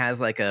it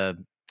has like a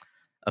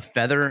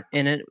feather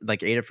in it, like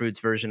Adafruit's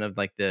version of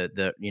like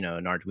the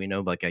an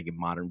Arduino, like a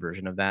modern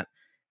version of that,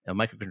 a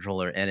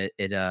microcontroller, and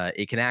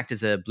it can act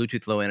as a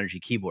Bluetooth low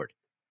energy keyboard.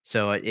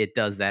 So it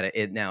does that.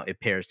 It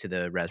pairs to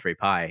the Raspberry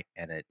Pi,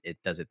 and it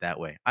does it that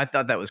way. I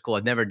thought that was cool.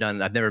 I've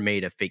never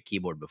made a fake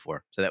keyboard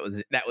before, so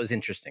that was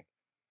interesting.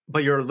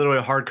 But you're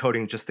literally hard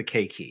coding just the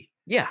K key.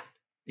 Yeah,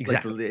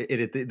 exactly.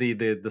 Like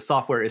the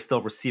software is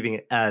still receiving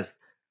it as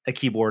a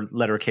keyboard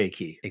letter K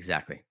key.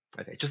 Exactly.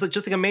 Okay, just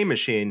like a main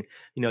machine.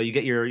 You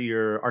get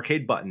your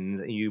arcade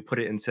button, you put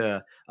it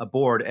into a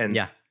board, and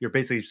you're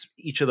basically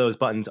each of those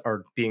buttons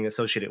are being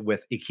associated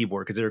with a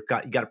keyboard because you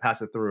got to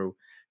pass it through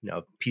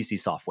PC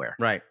software.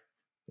 Right.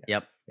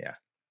 Yeah. Yeah.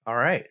 All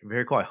right.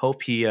 Very cool. I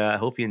hope he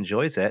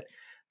enjoys it.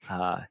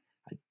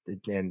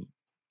 And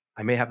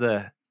I may have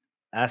the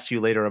ask you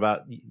later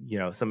about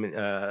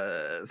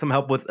some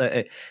help with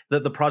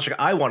the project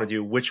I want to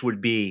do, which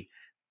would be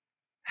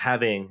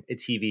having a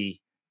TV,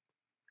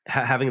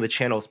 having the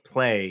channels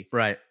play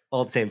Right.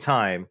 all at the same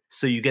time,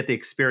 so you get the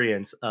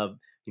experience of,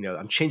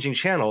 I'm changing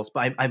channels,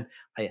 but I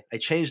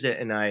changed it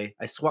and I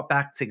swapped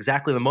back to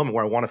exactly the moment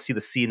where I want to see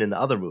the scene in the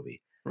other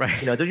movie.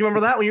 Right. Don't you remember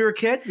that when you were a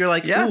kid? You're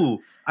like, Yeah. ooh,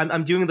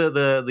 I'm doing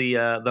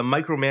the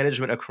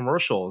micromanagement of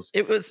commercials.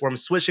 It was where I'm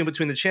switching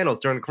between the channels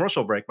during the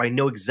commercial break, but I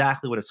know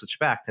exactly when to switch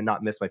back to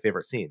not miss my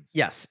favorite scenes.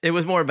 Yes, it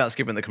was more about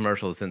skipping the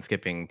commercials than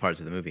skipping parts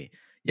of the movie.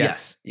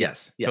 Yes.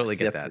 Totally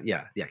get that.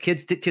 Yeah.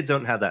 Kids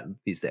don't have that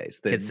these days.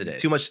 Kids today.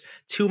 Too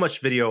much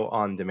video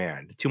on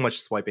demand. Too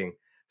much swiping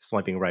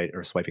right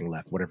or swiping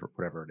left,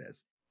 whatever it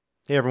is.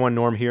 Hey everyone,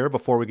 Norm here.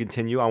 Before we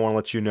continue, I want to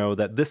let you know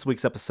that this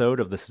week's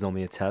episode of This Is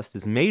Only a Test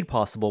is made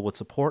possible with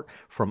support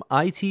from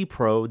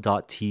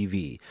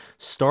itpro.tv.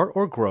 Start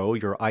or grow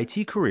your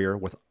IT career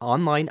with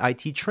online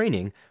IT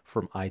training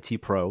from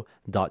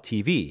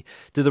itpro.tv.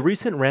 Did the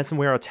recent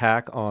ransomware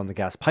attack on the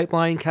gas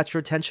pipeline catch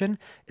your attention?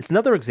 It's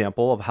another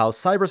example of how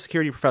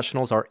cybersecurity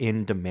professionals are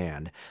in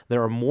demand.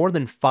 There are more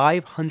than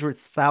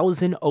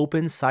 500,000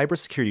 open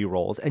cybersecurity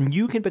roles, and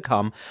you can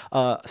become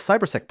a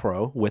CyberSec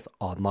Pro with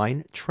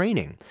online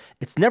training.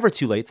 It's never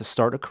too late to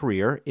start a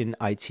career in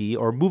IT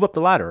or move up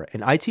the ladder,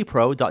 and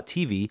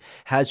itpro.tv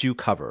has you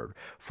covered.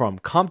 From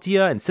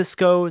CompTIA and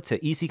Cisco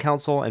to EC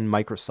Council and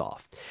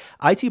Microsoft.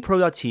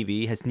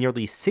 itpro.tv has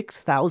nearly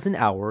 6,000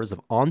 hours of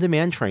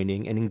on-demand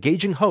training and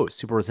engaging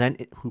hosts who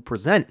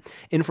present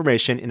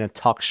information in a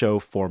talk show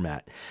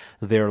format.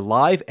 They're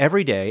live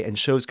every day, and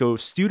shows go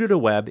studio to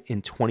web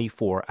in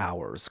 24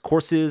 hours.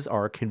 Courses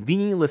are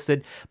conveniently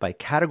listed by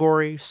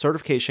category,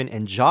 certification,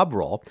 and job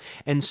role,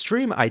 and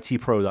stream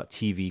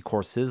itpro.tv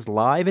courses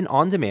live and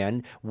on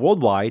demand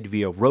worldwide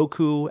via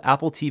Roku,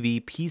 Apple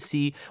TV,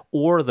 PC,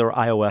 or their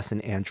iOS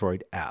and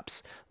Android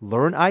apps.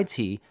 Learn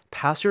IT,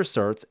 pass your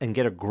certs, and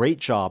get a great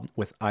job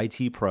with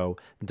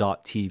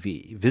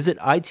itpro.tv. Visit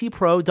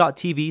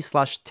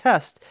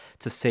itpro.tv/test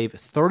to save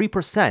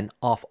 30%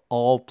 off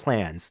all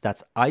plans.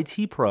 That's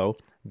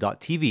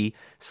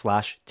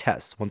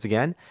itpro.tv/test. Once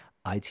again,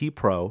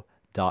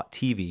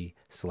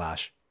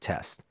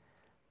 itpro.tv/test.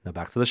 Now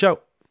back to the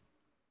show.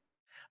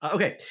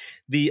 Okay,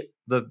 the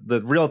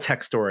real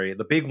tech story,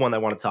 the big one I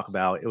want to talk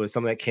about, it was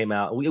something that came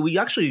out. We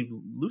actually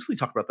loosely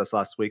talked about this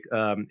last week.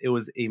 It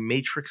was a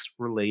Matrix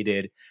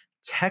related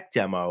tech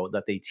demo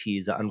that they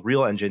teased, the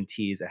Unreal Engine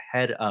tease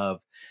ahead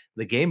of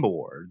the Game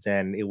Awards,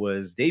 and it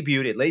was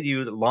debuted. It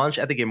launched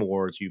at the Game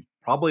Awards. You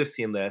probably have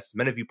seen this.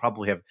 Many of you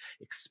probably have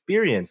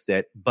experienced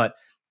it, but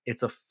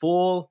it's a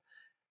full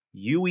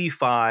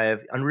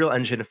UE5 Unreal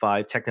Engine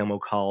 5 tech demo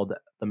called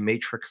The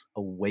Matrix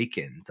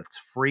Awakens. That's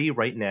free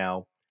right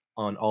now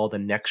on all the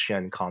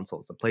next-gen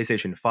consoles, the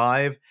PlayStation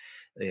 5,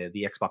 the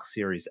Xbox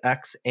Series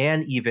X,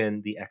 and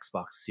even the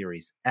Xbox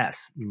Series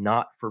S,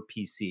 not for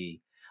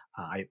PC.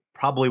 I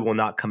probably will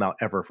not come out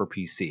ever for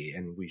PC,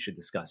 and we should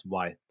discuss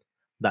why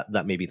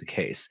that may be the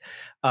case.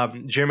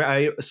 Jeremy,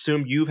 I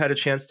assume you've had a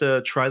chance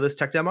to try this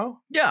tech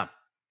demo? Yeah.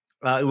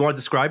 You want to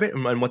describe it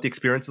and what the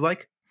experience is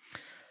like?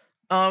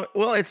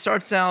 Well, it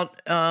starts out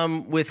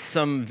with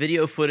some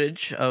video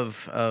footage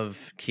of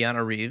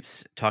Keanu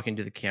Reeves talking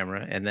to the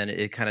camera, and then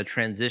it kind of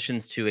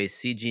transitions to a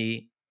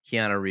CG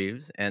Keanu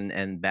Reeves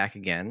and back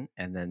again,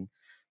 and then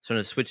sort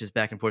of switches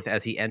back and forth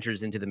as he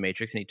enters into the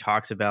Matrix, and he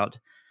talks about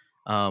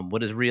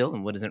what is real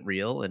and what isn't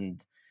real,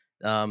 and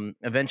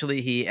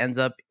eventually he ends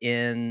up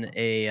in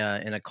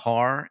a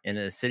car in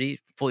a city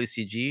fully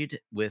CG'd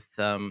with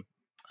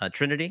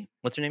Trinity.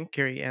 What's her name?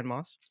 Carrie-Anne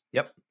Moss.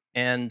 Yep.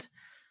 And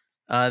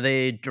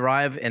they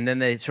drive, and then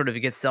they sort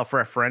of get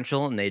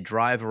self-referential, and they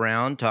drive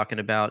around talking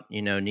about,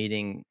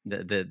 needing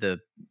the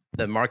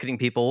marketing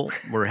people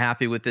were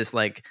happy with this,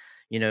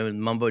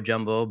 mumbo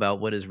jumbo about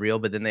what is real,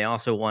 but then they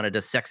also wanted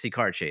a sexy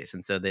car chase,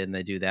 and so then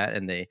they do that,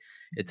 and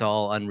it's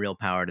all Unreal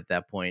powered at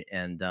that point,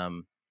 and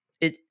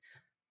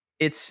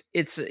it's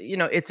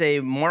a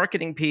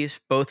marketing piece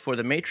both for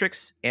the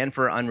Matrix and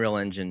for Unreal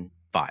Engine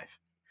 5.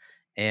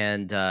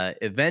 And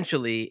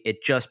eventually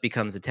it just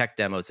becomes a tech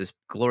demo. It's this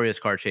glorious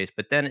car chase,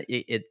 but then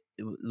it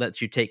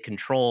lets you take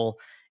control,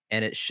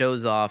 and it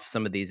shows off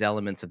some of these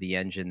elements of the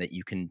engine that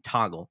you can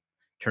toggle,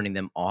 turning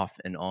them off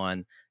and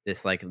on.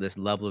 This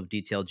level of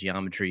detailed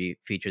geometry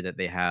feature that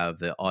they have,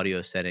 the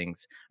audio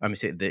settings,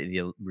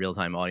 the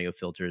real-time audio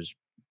filters.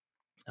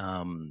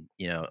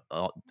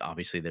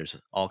 Obviously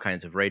there's all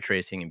kinds of ray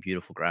tracing and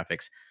beautiful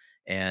graphics.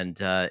 And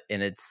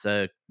it's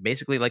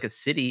basically like a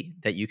city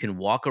that you can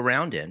walk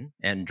around in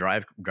and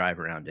drive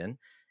around in,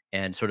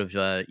 and sort of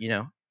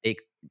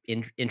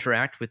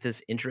interact with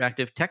this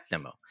interactive tech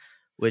demo,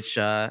 which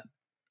I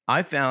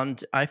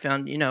found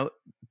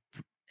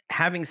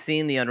having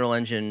seen the Unreal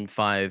Engine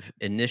 5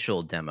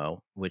 initial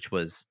demo, which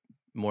was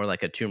more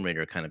like a Tomb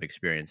Raider kind of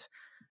experience.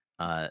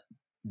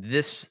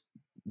 This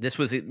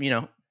was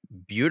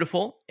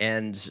beautiful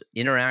and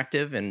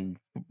interactive and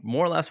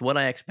more or less what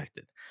I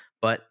expected,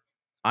 but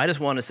I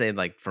just want to say,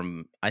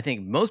 from I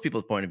think most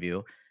people's point of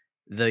view,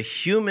 the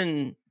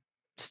human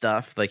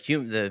stuff, like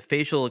the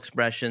facial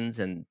expressions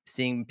and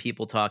seeing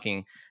people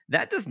talking,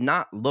 that does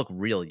not look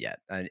real yet,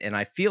 and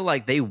I feel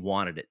like they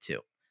wanted it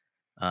to,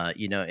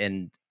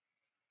 and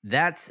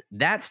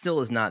that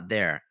still is not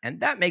there,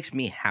 and that makes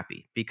me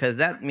happy because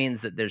that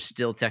means that there's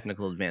still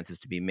technical advances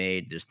to be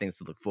made. There's things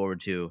to look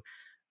forward to.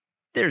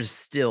 There's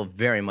still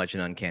very much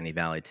an uncanny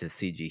valley to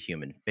CG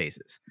human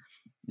faces,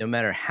 no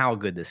matter how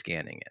good the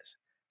scanning is.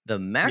 The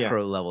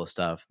macro level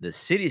stuff, the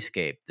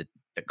cityscape,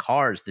 the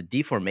cars, the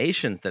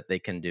deformations that they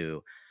can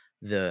do,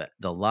 the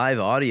live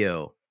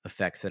audio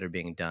effects that are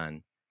being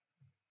done.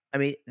 I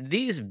mean,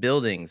 these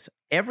buildings,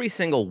 every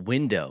single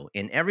window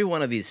in every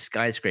one of these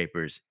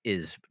skyscrapers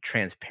is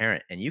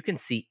transparent, and you can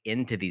see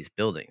into these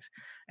buildings.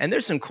 And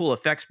there's some cool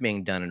effects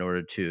being done in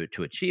order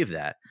to achieve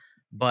that.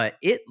 But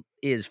it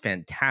is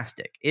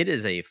fantastic. It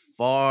is a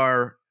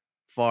far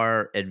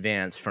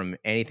advanced from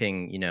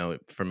anything,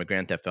 from a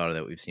Grand Theft Auto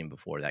that we've seen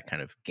before, that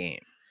kind of game.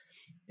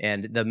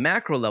 And the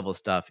macro level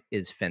stuff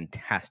is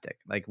fantastic.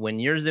 Like when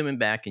you're zooming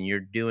back and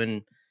you're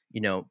doing,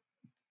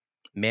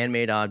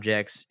 man-made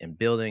objects and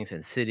buildings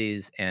and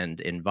cities and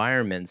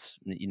environments,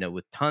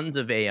 with tons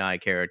of AI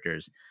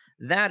characters,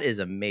 that is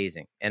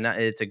amazing. And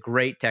it's a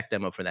great tech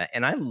demo for that.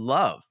 And I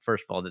love,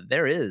 first of all, that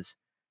there is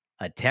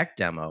a tech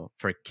demo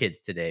for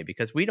kids today,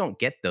 because we don't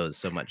get those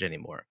so much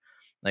anymore.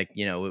 Like,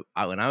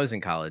 when I was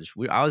in college,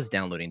 I was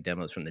downloading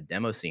demos from the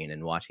demo scene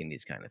and watching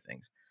these kind of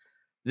things.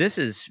 This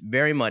is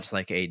very much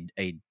like a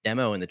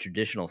demo in the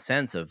traditional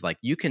sense of, like,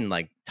 you can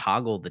like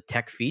toggle the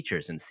tech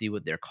features and see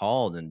what they're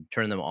called and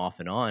turn them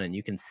off and on. And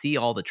you can see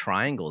all the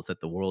triangles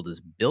that the world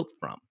is built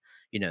from.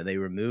 They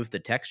remove the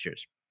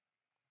textures.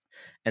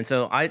 And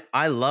so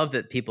I love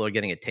that people are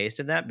getting a taste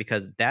of that,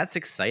 because that's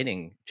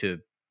exciting to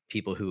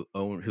people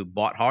who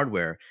bought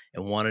hardware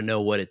and want to know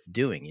what it's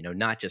doing,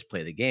 not just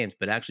play the games,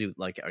 but actually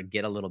like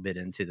get a little bit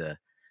into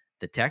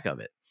the tech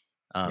of it.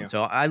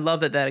 So I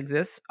love that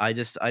exists. I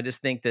just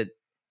think that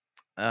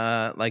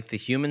like the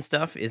human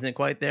stuff isn't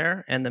quite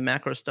there, and the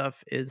macro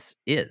stuff is,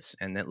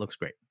 and that looks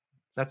great.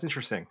 That's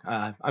interesting.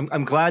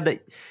 I'm glad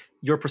that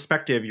your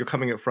perspective, you're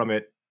coming from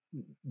it,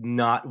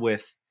 not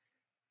with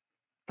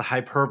the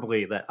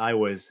hyperbole that I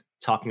was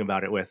talking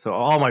about it with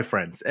all my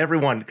friends,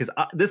 everyone, because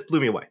this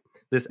blew me away.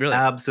 This really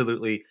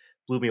absolutely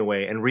blew me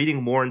away. And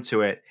reading more into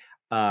it,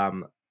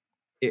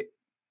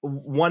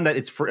 one, that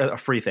it's a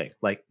free thing,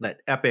 like that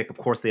Epic, of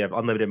course, they have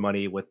unlimited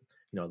money with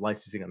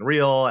licensing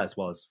Unreal as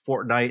well as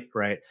Fortnite,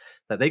 right?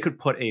 That they could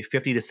put a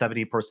 50 to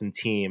 70 person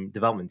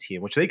development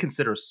team, which they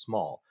consider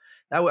small.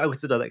 I would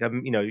consider, like,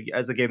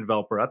 as a game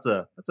developer, that's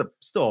a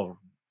still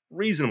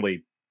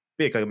reasonably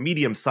big, like a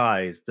medium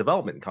sized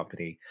development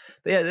company.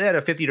 They had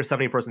a 50 to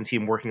 70 person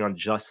team working on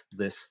just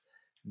this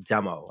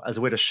demo as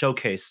a way to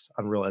showcase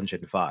Unreal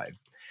Engine 5.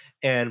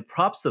 And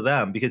props to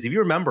them, because if you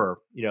remember,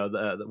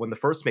 when the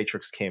first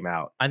Matrix came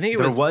out, I think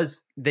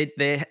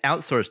they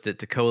outsourced it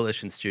to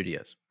Coalition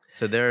Studios.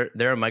 So they're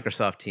a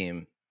Microsoft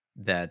team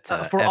that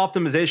for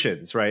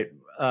optimizations, right?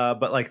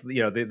 But like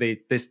they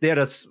had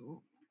us,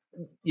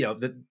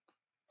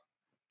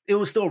 it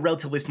was still a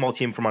relatively small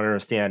team from what I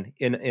understand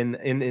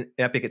in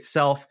Epic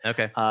itself.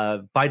 Okay.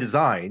 By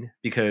design,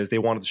 because they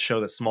wanted to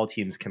show that small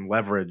teams can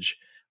leverage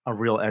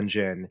Unreal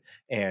Engine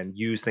and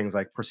use things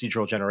like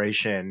procedural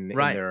generation,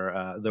 right,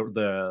 in their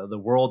the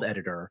world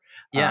editor,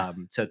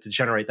 to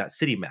generate that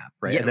city map,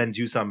 right, and then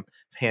do some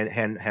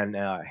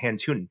hand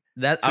tuning.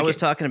 I was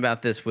talking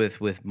about this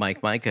with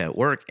Micah at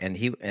work, and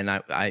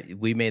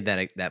we made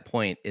that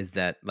point, is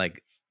that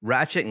like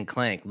Ratchet and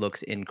Clank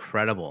looks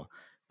incredible,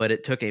 but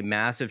it took a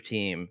massive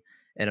team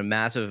and a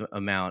massive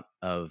amount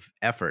of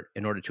effort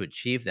in order to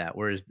achieve that.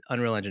 Whereas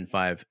Unreal Engine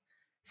 5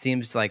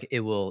 seems like it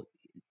will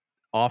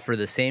offer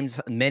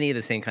many of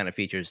the same kind of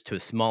features to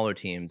smaller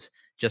teams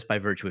just by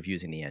virtue of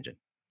using the engine.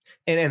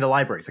 And the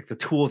libraries, like the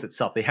tools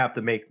itself,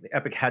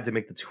 Epic had to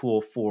make the tool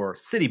for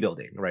city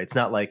building, right? It's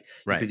not like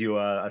you could do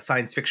a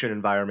science fiction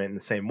environment in the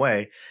same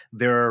way.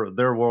 Their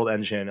world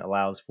engine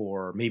allows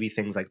for maybe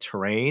things like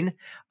terrain,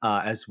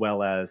 as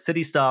well as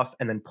city stuff,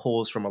 and then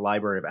pulls from a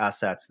library of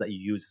assets that you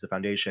use as a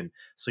foundation,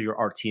 so your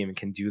art team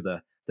can do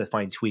the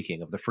fine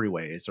tweaking of the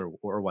freeways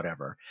or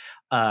whatever.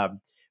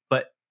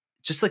 But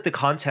just like the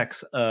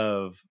context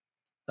of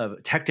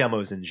tech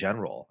demos in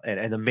general,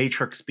 and the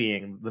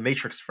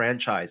Matrix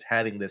franchise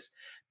having this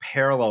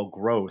parallel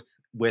growth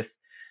with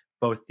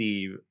both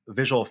the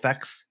visual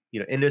effects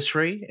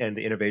industry and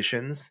the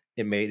innovations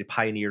it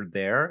pioneered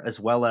there, as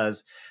well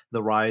as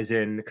the rise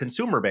in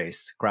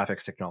consumer-based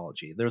graphics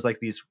technology. There's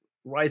like these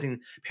rising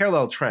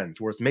parallel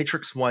trends, whereas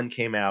Matrix 1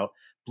 came out,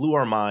 blew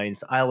our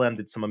minds. ILM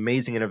did some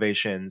amazing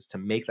innovations to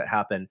make that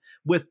happen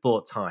with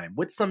bullet time,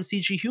 with some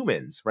CG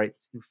humans, right?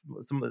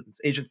 Some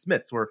Agent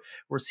Smiths were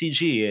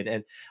CG,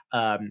 and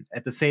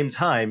at the same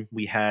time,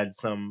 we had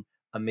some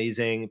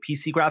amazing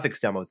PC graphics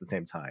demos at the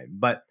same time.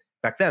 But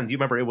back then, do you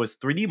remember, it was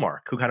 3D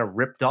Mark who kind of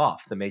ripped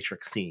off the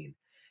Matrix scene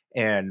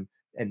and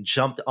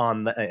jumped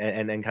on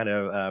and kind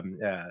of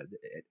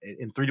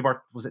in 3D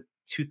Mark, was it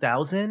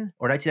 2000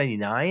 or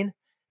 1999?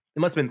 It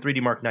must have been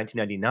 3D Mark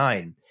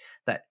 1999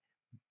 that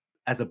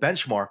as a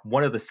benchmark,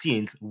 one of the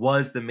scenes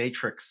was the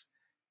Matrix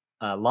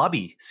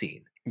lobby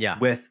scene Yeah.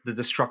 with the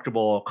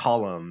destructible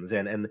columns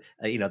and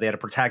you know, they had a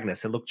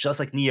protagonist that looked just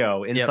like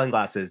Neo in Yep.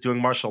 sunglasses doing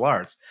martial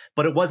arts,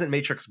 but it wasn't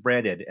Matrix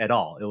branded at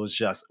all. It was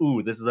just,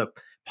 ooh, this is a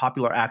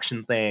popular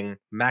action thing.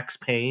 Max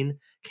Payne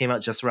came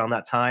out just around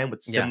that time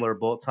with similar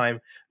bullet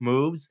time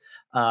moves,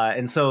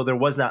 and so there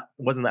wasn't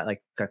that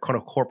like a kind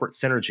of corporate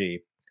synergy.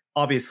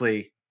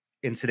 Obviously,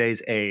 in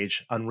today's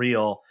age,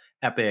 Unreal,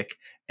 Epic,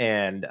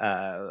 and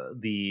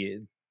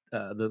the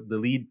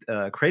lead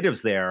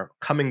creatives there,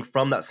 coming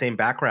from that same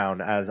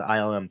background as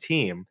ILM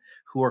team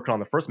who worked on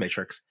the first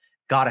Matrix,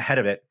 got ahead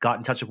of it, got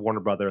in touch with Warner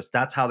Brothers.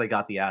 That's how they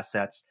got the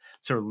assets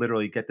to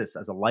literally get this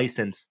as a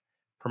license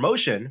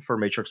promotion for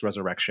Matrix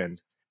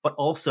Resurrections. But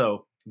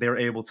also, they were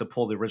able to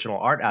pull the original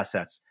art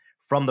assets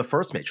from the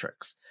first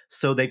Matrix,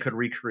 so they could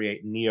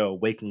recreate Neo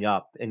waking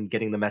up and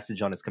getting the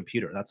message on his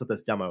computer. That's what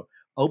this demo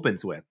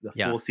opens with, the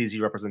full CG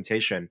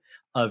representation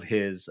of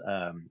his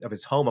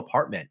home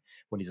apartment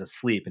when he's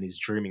asleep and he's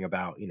dreaming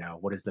about, you know,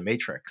 what is the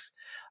Matrix.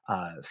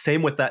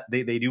 Same with that,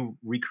 they do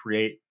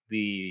recreate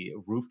the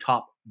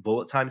rooftop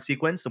bullet time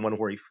sequence, the one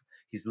where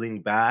he's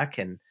leaning back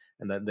and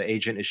the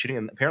agent is shooting,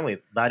 and apparently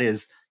that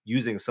is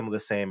using some of the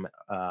same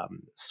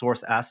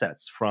source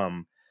assets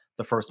from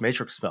the first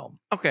Matrix film.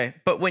 Okay,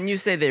 but when you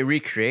say they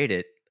recreate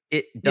it,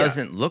 it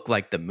doesn't look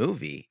like the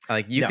movie.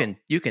 Like you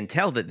can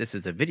tell that this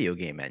is a video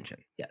game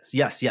engine. Yes.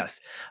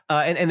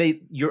 And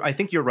I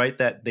think you're right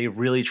that they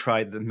really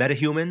tried. The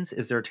metahumans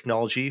is their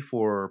technology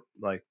for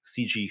like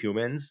CG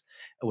humans,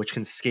 which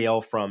can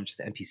scale from just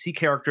NPC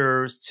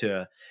characters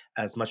to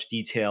as much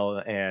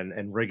detail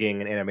and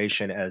rigging and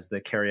animation as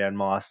the Carrie-Anne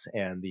Moss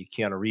and the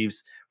Keanu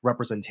Reeves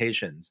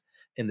representations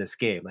in this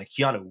game. Like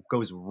Keanu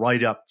goes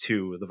right up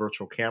to the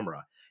virtual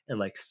camera and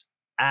like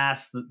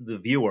asks the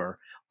viewer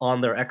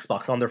on their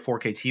Xbox, on their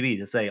 4K TV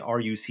to say, are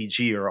you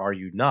CG or are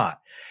you not?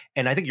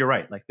 And I think you're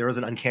right. Like there is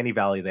an uncanny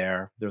valley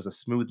there. There's a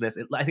smoothness.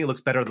 I think it looks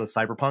better than the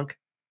cyberpunk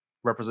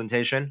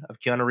representation of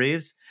Keanu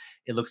Reeves.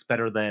 It looks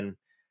better than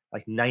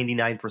like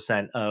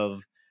 99%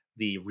 of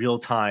the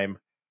real-time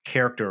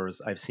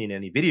characters I've seen in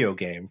any video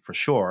game for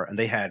sure. And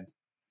they had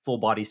full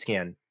body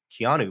scan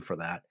Keanu for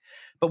that.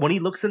 But when he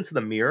looks into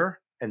the mirror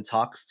and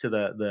talks to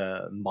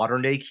the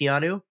modern day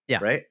Keanu,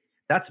 right?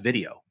 That's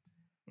video.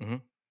 Mm-hmm.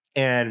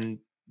 And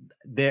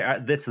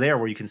that's there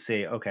where you can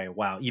say, okay,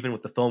 wow, even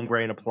with the film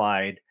grain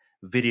applied,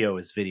 video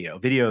is video.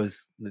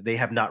 Videos, they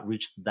have not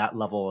reached that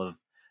level of,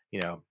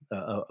 you know,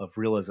 of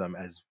realism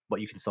as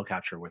what you can still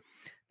capture with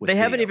they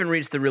video. haven't even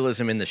reached the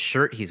realism in the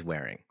shirt he's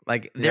wearing.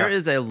 Like there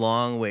is a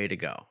long way to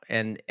go,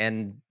 and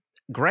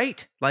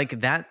great, like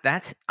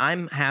that's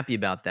I'm happy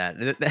about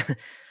that.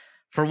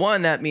 For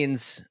one, that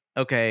means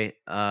okay,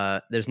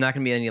 there's not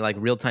going to be any like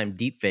real time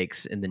deep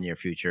fakes in the near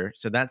future,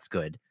 so that's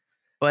good.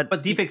 But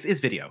deepfakes is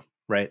video,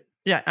 right?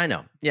 Yeah, I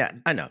know. Yeah,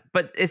 I know.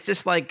 But it's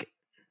just like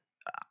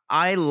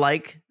I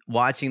like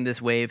watching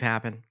this wave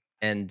happen,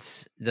 and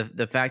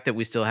the fact that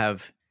we still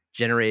have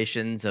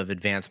generations of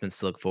advancements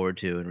to look forward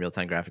to in real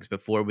time graphics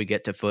before we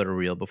get to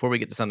photoreal, before we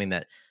get to something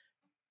that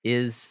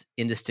is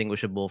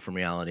indistinguishable from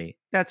reality.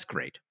 That's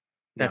great.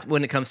 That's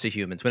when it comes to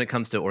humans, when it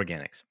comes to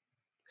organics.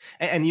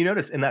 And you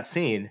notice in that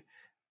scene,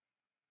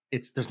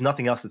 there's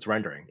nothing else that's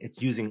rendering.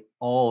 It's using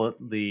all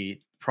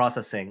the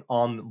processing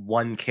on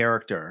one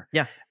character.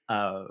 Yeah.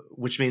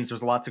 Which means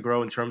there's a lot to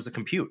grow in terms of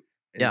compute.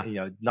 And, you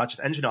know, not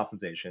just engine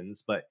optimizations,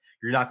 but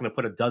you're not going to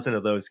put a dozen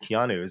of those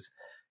Keanus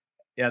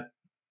at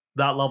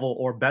that level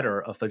or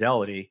better of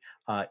fidelity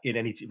in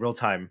any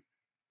real-time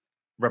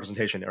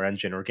representation or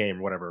engine or game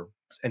or whatever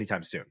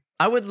anytime soon.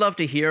 I would love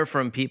to hear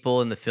from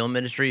people in the film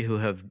industry who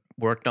have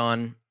worked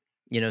on,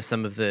 you know,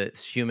 some of the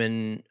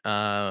human,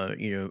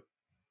 you know,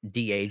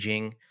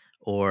 de-aging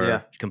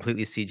or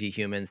completely CG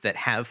humans that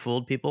have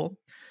fooled people.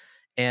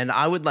 And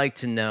I would like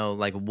to know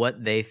like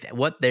what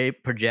they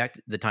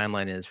project the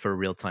timeline is for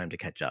real time to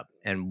catch up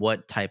and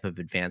what type of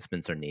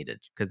advancements are needed.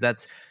 Because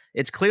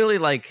it's clearly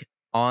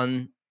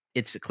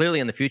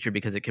in the future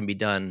because it can be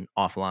done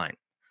offline.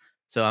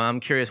 So I'm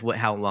curious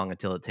how long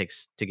until it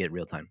takes to get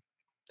real time.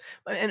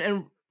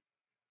 And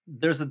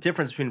there's a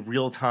difference between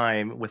real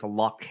time with a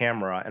locked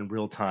camera and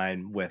real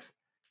time with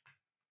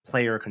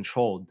player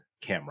controlled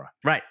camera,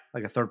 right?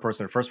 Like a third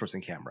person or first person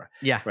camera.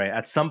 Yeah. Right.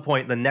 At some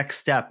point, the next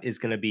step is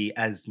going to be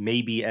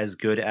maybe as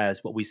good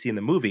as what we see in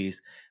the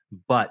movies,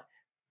 but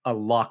a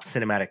locked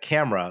cinematic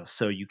camera.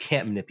 So you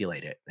can't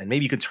manipulate it. And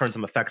maybe you could turn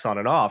some effects on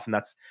and off. And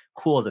that's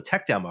cool as a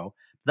tech demo.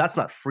 But that's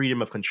not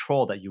freedom of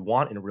control that you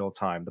want in real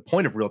time. The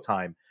point of real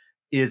time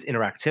is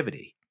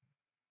interactivity.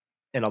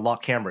 And a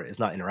locked camera is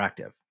not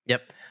interactive.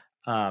 Yep.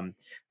 And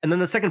then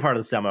the second part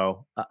of this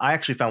demo, I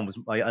actually found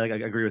I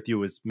agree with you,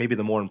 was maybe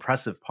the more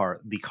impressive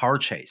part, the car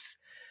chase.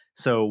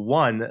 So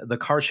the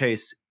car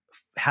chase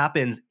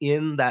happens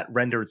in that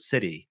rendered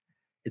city.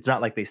 It's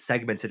not like they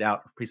segmented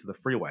out a piece of the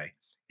freeway.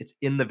 It's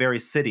in the very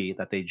city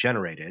that they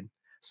generated.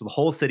 So the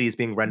whole city is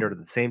being rendered at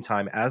the same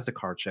time as the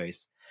car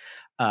chase.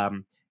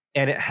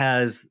 and it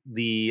has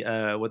the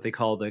what they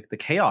call the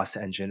chaos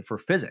engine for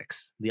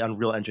physics, the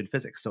Unreal Engine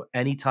physics. So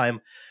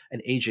anytime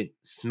an agent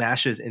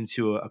smashes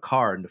into a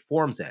car and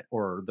deforms it,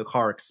 or the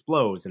car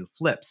explodes and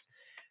flips,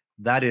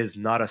 that is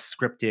not a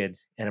scripted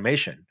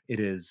animation. It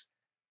is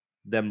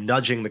them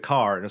nudging the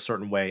car in a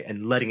certain way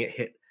and letting it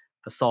hit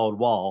a solid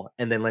wall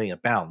and then letting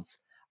it bounce.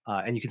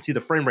 And you can see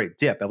the frame rate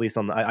dip. At least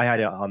on I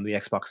had it on the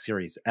Xbox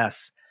Series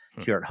S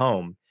here at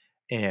home,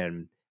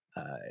 and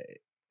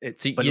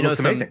So but it looks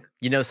amazing.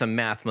 Some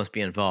math must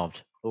be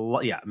involved.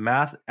 Yeah,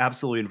 math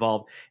absolutely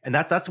involved, and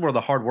that's where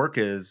the hard work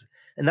is,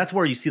 and that's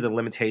where you see the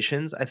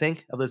limitations, I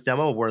think, of this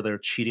demo, where they're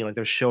cheating, like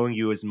they're showing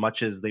you as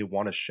much as they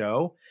want to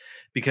show,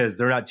 because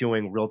they're not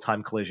doing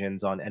real-time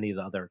collisions on any of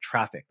the other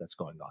traffic that's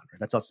going on. Right?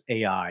 That's us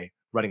AI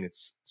running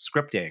its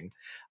scripting.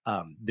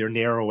 They're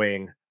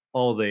narrowing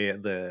all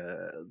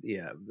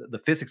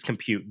the physics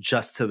compute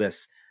just to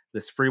this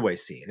freeway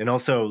scene, and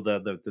also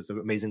there's an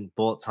amazing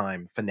bullet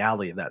time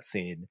finale of that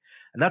scene,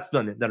 and that's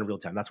done in real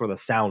time. That's where the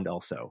sound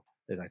also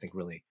is, I think,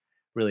 really,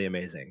 really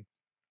amazing.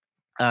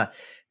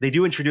 They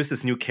do introduce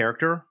this new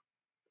character,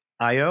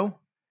 Io,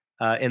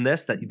 in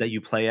this that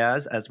you play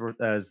as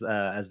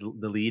the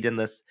lead in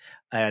this,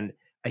 and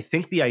I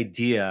think the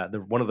idea,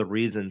 one of the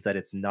reasons that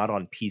it's not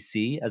on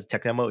PC as a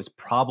tech demo is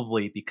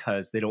probably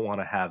because they don't want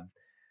to have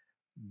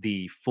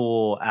the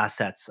full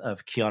assets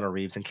of Keanu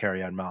Reeves and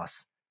Carrie-Anne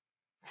Moss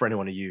for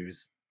anyone to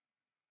use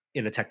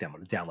in a tech demo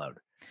to download.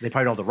 They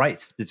probably don't have the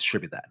rights to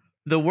distribute that.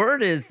 The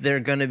word is they're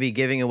going to be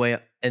giving away,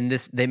 and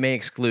this they may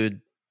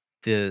exclude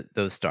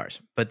those stars,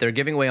 but they're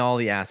giving away all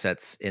the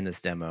assets in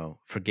this demo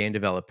for game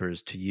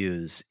developers to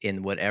use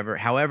in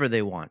however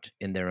they want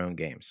in their own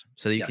games.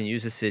 So you can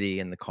use the city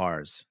and the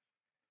cars.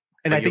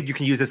 And I think you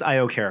can use this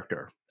IO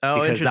character.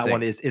 Oh, because that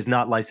one is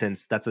not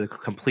licensed. That's a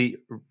complete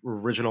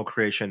original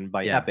creation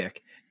by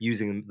Epic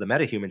using the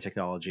MetaHuman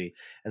technology.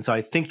 And so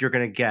I think you're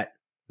going to get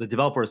the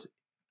developers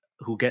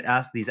who get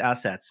these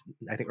assets,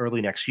 I think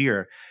early next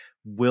year,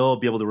 will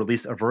be able to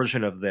release a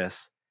version of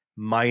this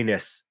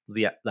minus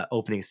the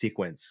opening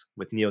sequence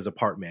with Neo's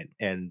apartment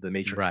and the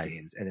Matrix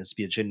scenes, and it's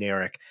be a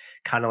generic,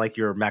 kind of like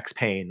your Max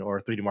Payne or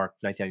 3D Mark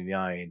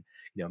 1999,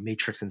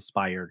 Matrix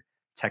inspired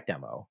tech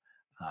demo.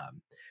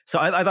 So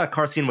I thought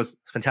car scene was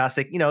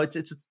fantastic.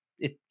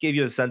 It gave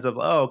you a sense of,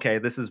 oh, okay,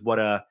 this is what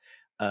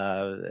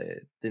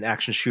an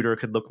action shooter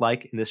could look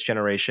like in this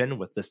generation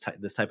with this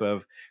type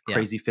of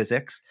crazy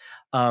physics.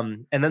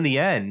 And then the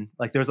end,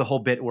 like there's a whole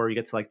bit where you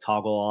get to like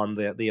toggle on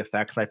the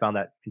effects, and I found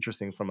that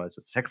interesting from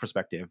just a tech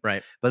perspective.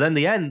 Right. But then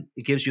the end,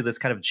 it gives you this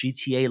kind of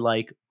GTA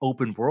like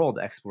open world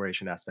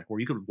exploration aspect where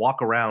you could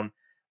walk around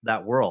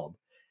that world.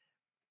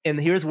 And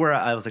here's where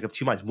I was like of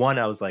two minds. One,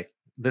 I was like,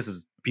 this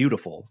is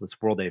beautiful, this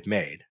world they've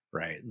made,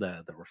 right?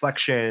 The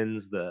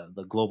reflections,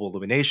 the global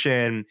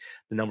illumination,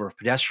 the number of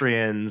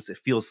pedestrians. It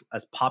feels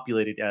as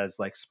populated as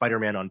like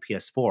Spider-Man on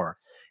PS4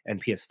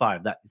 and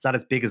PS5. That it's not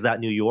as big as that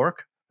New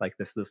York, like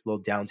this little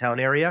downtown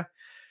area.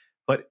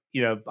 But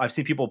I've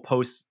seen people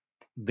post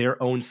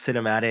their own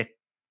cinematic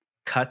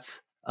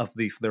cuts of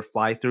their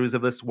fly-throughs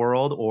of this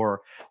world,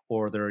 or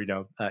their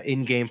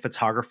in-game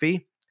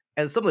photography.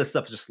 And some of this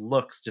stuff just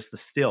looks, just the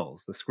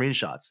stills, the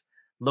screenshots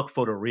look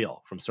photoreal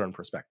from certain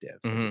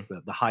perspectives. Mm-hmm.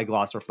 Like the high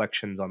gloss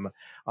reflections on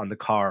the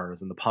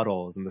cars and the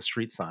puddles and the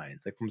street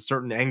signs. Like from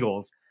certain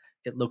angles,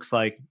 it looks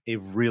like a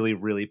really,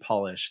 really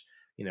polished,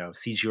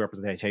 CG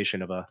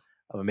representation of a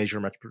major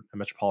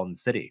metropolitan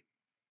city.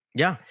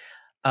 Yeah.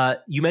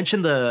 You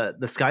mentioned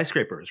the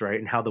skyscrapers, right?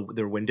 And how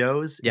their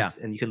windows,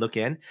 and you can look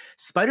in.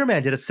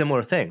 Spider-Man did a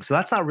similar thing, so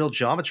that's not real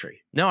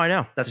geometry. No, I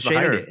know. That's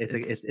behind it.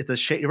 It's a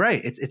shade, right?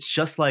 It's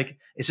just like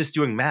it's just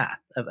doing math,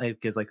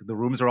 because like the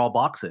rooms are all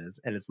boxes,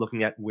 and it's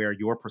looking at where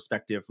your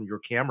perspective from your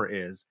camera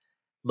is,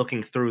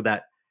 looking through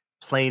that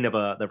plane of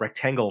the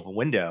rectangle of a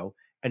window,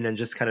 and then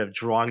just kind of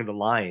drawing the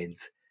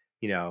lines,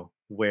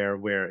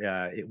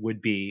 where it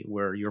would be,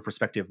 where your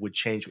perspective would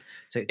change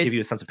to give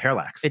you a sense of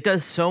parallax. It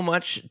does so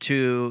much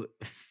to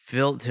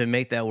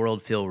make that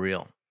world feel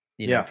real.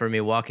 For me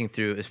walking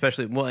through,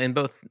 especially in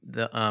both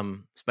the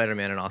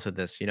Spider-Man and also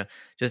this,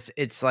 just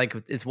it's like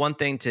it's one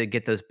thing to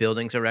get those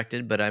buildings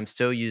erected, but I'm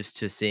so used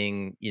to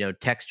seeing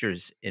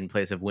textures in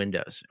place of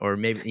windows, or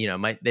maybe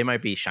they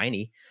might be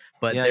shiny,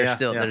 but they're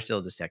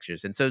still just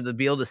textures, and so to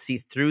be able to see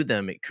through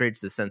them, it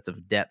creates this sense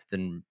of depth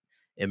and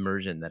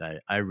immersion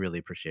that I really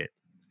appreciate.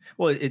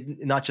 Well,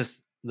 it not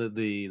just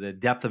the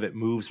depth of it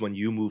moves when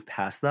you move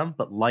past them,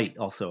 but light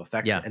also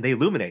affects it, and they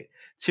illuminate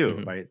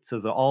too, right? So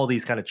all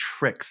these kind of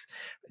tricks,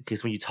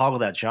 because when you toggle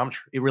that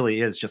geometry, it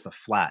really is just a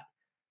flat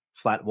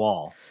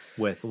wall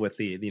with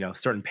the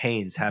certainly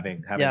panes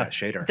having that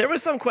shader. There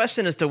was some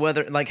question as to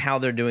whether, like, how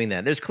they're doing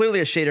that. There's clearly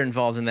a shader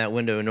involved in that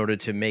window in order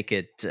to make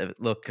it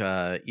look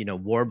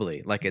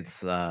warbly, like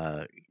it's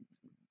what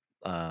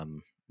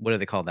do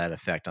they call that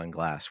effect on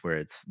glass where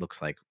it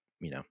looks like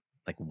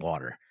like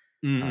water.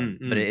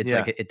 But it's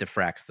like it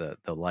diffracts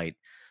the light.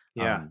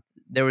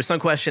 There was some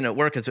question at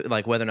work as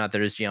like whether or not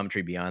there is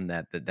geometry beyond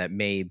that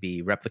may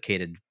be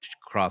replicated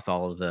across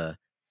all of the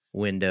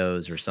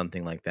windows or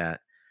something like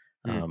that.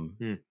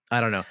 I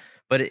don't know,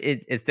 but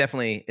it's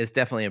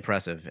definitely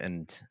impressive,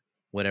 and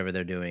whatever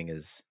they're doing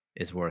is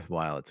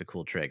worthwhile. It's a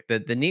cool trick.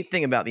 The neat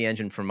thing about the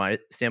engine from my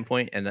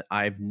standpoint, and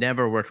I've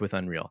never worked with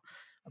Unreal,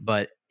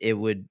 but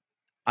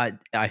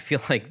I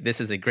feel like this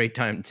is a great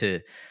time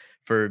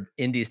for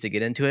indies to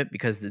get into it,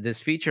 because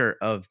this feature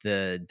of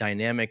the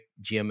dynamic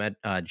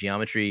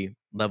geometry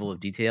level of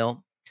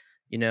detail,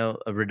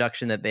 a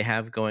reduction that they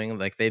have going,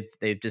 like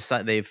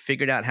they've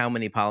figured out how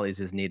many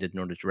polys is needed in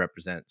order to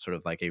represent sort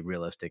of like a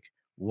realistic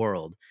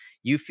world.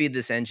 You feed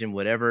this engine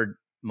whatever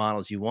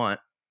models you want,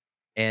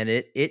 and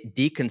it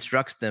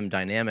deconstructs them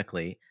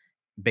dynamically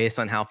based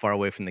on how far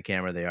away from the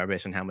camera they are,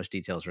 based on how much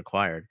detail is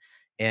required.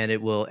 And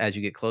it will, as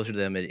you get closer to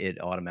them,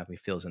 it automatically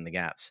fills in the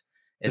gaps.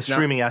 The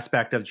streaming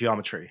aspect of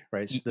geometry,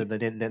 right? The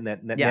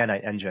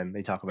nanite engine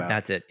they talk about.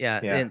 That's it. Yeah.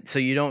 And so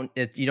you don't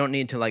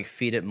need to like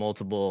feed it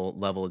multiple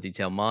level of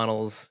detail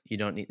models. You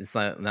don't need, it's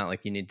not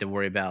like you need to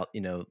worry about,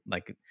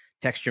 like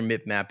texture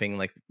mapping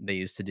like they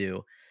used to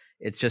do.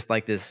 It's just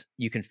like this,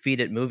 you can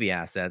feed it movie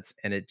assets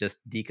and it just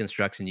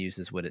deconstructs and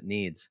uses what it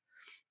needs.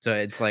 So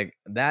it's like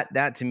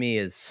that to me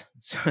is,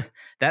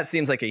 that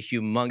seems like a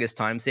humongous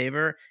time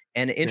saver.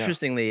 And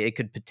interestingly, it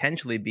could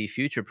potentially be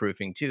future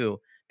proofing too,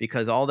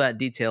 because all that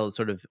detail is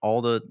sort of,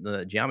 all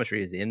the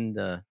geometry is in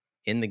the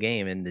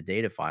game, in the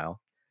data file.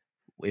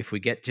 If we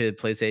get to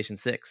PlayStation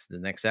 6, the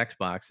next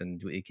Xbox,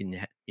 and we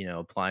can,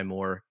 apply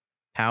more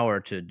power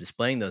to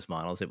displaying those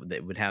models, it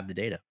would have the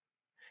data.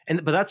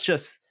 But that's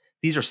just,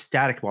 these are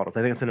static models.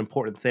 I think it's an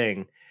important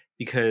thing,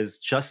 because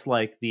just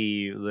like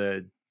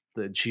the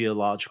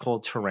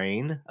geological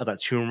terrain of that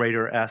Tomb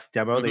Raider-esque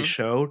demo they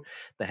showed,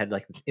 that had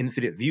like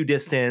infinite view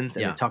distance,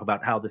 and they talk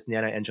about how this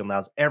nanite engine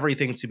allows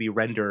everything to be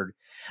rendered.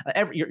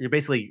 You're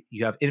basically,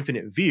 you have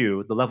infinite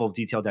view, the level of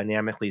detail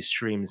dynamically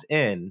streams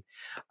in,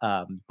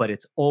 but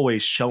it's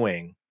always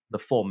showing the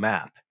full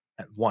map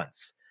at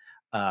once.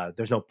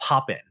 There's no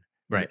pop-in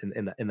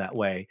in that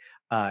way.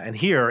 And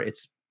here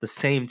it's the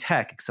same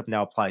tech, except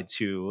now applied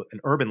to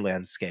an urban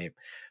landscape.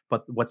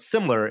 But what's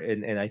similar,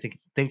 and I think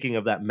thinking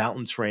of that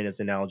mountain terrain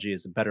as analogy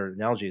is a better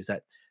analogy, is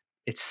that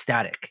it's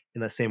static in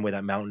the same way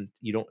that mountain,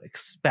 you don't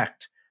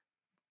expect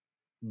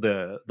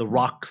the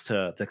rocks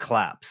to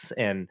collapse,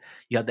 and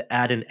you have to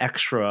add in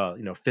extra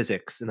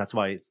physics, and that's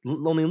why it's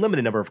only a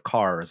limited number of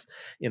cars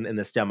in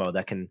this demo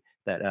that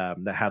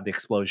have the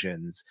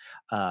explosions.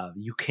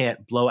 You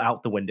can't blow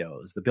out the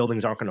windows. The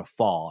buildings aren't going to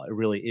fall. It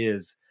really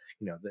is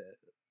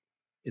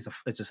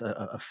it's just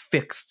a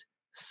fixed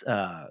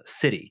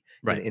city,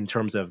 right, in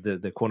terms of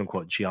the quote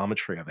unquote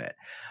geometry of it.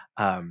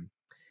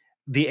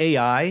 The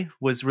AI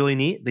was really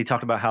neat. They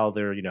talked about how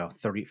there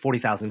are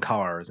 40,000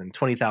 cars and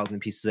 20,000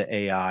 pieces of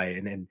AI,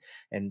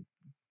 and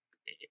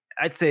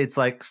I'd say it's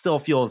like still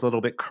feels a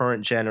little bit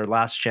current gen or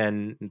last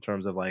gen in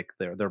terms of like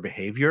their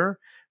behavior.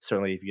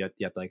 Certainly, if you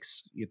have like,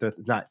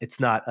 it's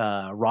not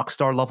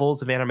Rockstar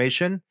levels of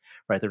animation,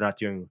 right? They're not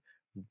doing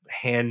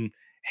hand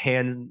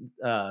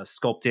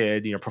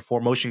sculpted,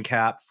 perform motion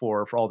cap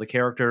for all the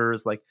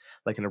characters like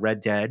in a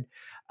Red Dead.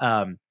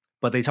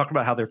 But they talked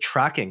about how they're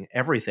tracking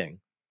everything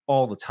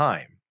all the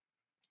time.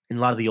 In a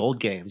lot of the old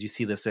games, you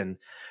see this in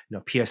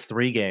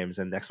PS3 games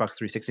and Xbox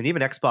 360 and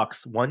even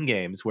Xbox One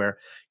games, where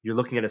you're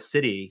looking at a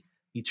city,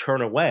 you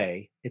turn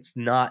away. It's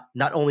not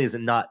only is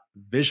it not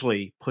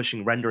visually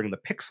rendering the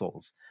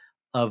pixels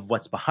of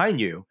what's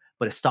behind you,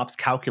 but it stops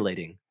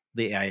calculating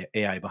the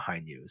AI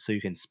behind you. So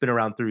you can spin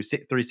around through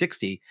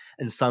 360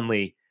 and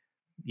suddenly,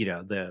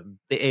 the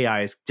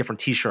AI is different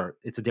t-shirt.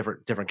 It's a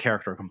different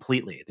character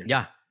completely. They're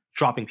just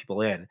dropping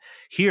people in.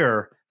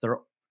 Here, they're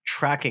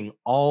tracking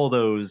all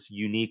those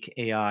unique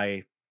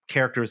AI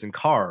characters and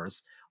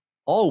cars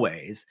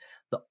always.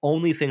 The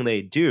only thing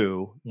they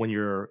do when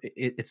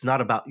it's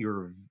not about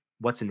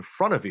what's in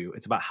front of you.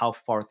 It's about how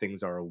far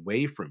things are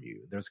away from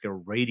you. There's like a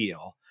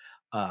radial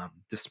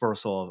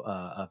dispersal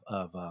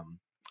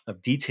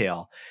of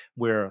detail,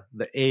 where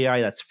the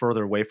AI that's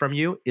further away from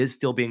you is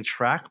still being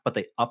tracked, but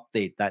they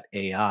update that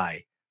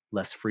AI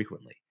less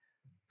frequently.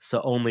 So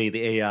only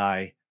the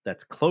AI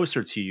that's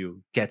closer to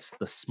you gets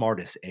the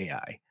smartest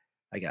AI,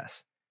 I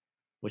guess,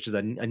 which is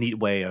a neat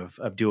way of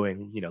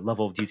doing,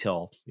 level of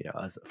detail,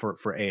 as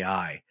for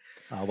AI,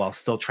 while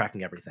still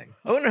tracking everything.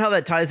 I wonder how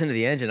that ties into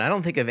the engine. I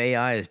don't think of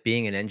AI as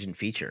being an engine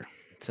feature.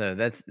 So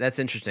that's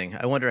interesting.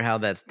 I wonder how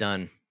that's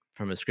done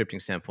from a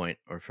scripting standpoint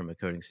or from a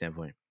coding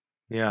standpoint.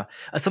 Yeah.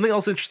 Something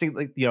also interesting,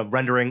 like,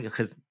 rendering,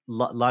 because a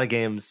lot of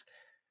games,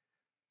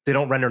 they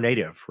don't render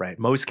native, right?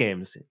 Most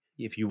games,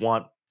 if you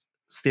want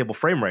stable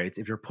frame rates,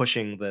 if you're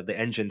pushing the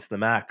engine to the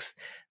max,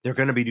 they're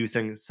going to be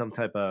doing some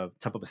type of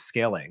a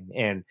scaling.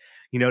 And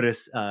you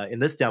notice in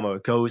this demo,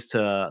 it goes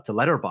to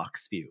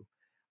letterbox view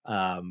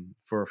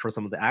for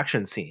some of the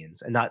action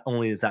scenes. And not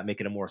only does that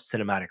make it a more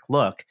cinematic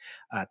look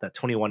at that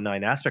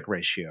 21:9 aspect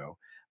ratio,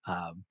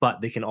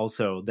 but they can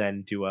also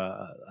then do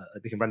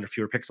they can render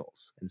fewer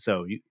pixels. And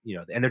so,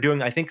 and they're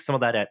doing, I think, some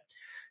of that at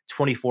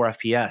 24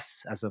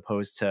 FPS as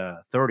opposed to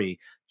 30,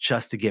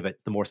 just to give it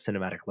the more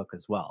cinematic look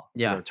as well.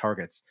 So their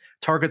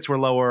targets were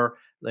lower,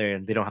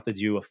 and they don't have to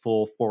do a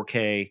full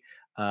 4K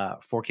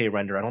 4K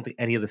render. I don't think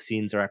any of the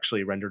scenes are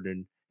actually rendered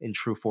in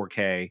true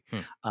 4K.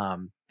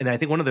 And I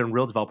think one of the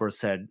Unreal developers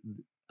said,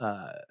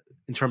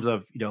 in terms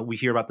of, we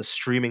hear about the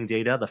streaming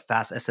data, the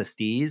fast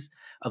SSDs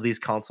of these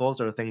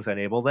consoles are the things that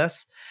enable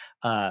this.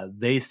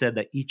 They said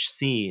that each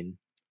scene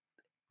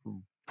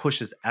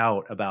pushes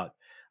out about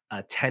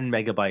 10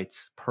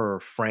 megabytes per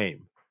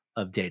frame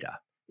of data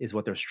is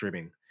what they're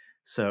streaming.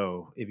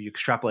 So if you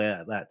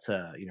extrapolate that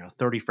to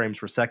 30 frames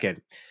per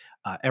second,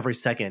 every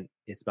second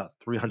it's about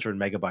 300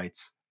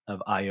 megabytes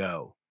of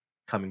I/O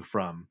coming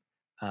from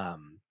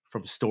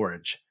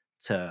storage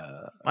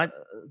to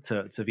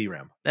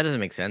VRAM. That doesn't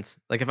make sense.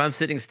 Like if I'm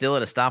sitting still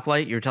at a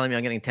stoplight, you're telling me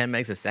I'm getting 10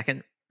 megs a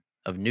second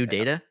of new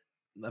data?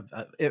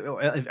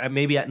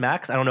 Maybe at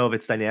max. I don't know if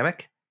it's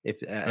dynamic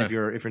if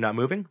you're not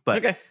moving,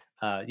 but okay.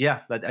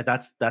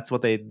 That's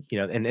what they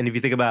and if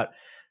you think about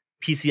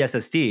PC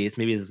SSDs,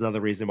 maybe there's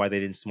another reason why they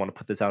didn't just want to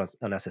put this out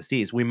on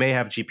SSDs. We may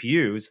have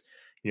GPUs,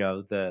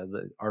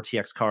 the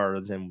RTX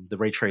cards and the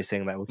ray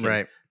tracing that we can,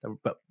 right,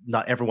 but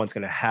not everyone's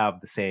going to have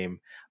the same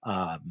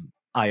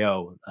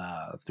I/O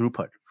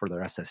throughput for their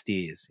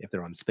SSDs if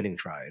they're on spinning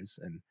drives,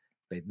 and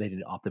they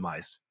didn't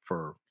optimize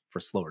for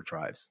slower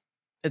drives.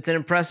 It's an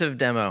impressive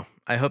demo.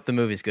 I hope the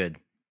movie's good.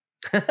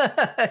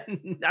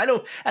 I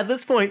don't. At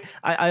this point,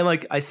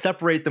 I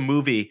separate the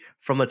movie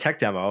from the tech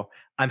demo.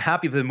 I'm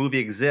happy the movie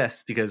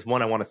exists because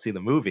one, I want to see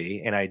the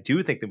movie, and I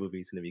do think the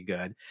movie is going to be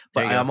good.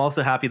 But I'm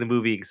also happy the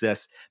movie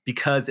exists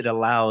because it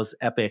allows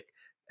Epic,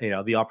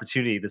 the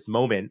opportunity, this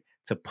moment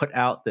to put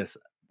out this,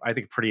 I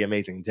think, pretty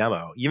amazing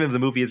demo. Even if the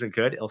movie isn't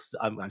good,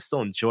 I'm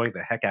still enjoying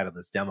the heck out of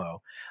this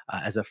demo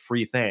as a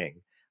free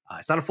thing.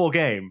 It's not a full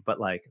game, but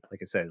like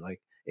I said,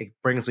 it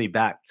brings me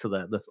back to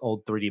the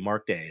old 3D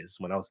Mark days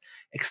when I was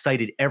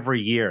excited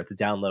every year to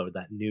download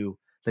the new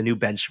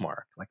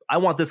benchmark. Like, I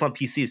want this on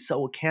PC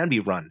so it can be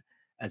run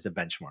as a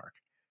benchmark.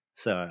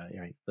 So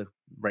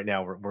right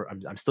now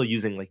I'm still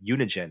using like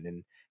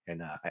Unigen,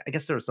 and I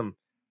guess there are some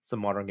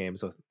modern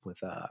games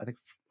with I think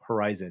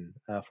Horizon,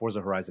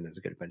 Forza Horizon is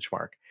a good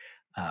benchmark.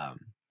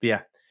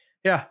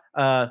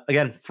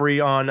 Again, free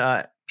on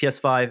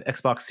PS5,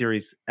 Xbox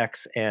Series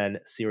X, and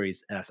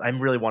Series S. I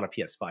really want a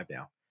PS5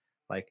 now.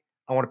 Like,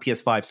 I want a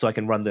PS5 so I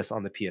can run this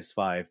on the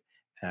PS5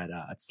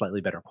 at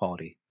slightly better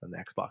quality than the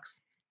Xbox.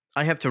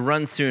 I have to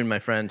run soon, my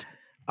friend.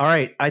 All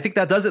right. I think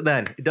that does it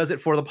then. It does it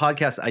for the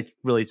podcast. I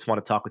really just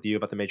want to talk with you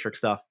about the Matrix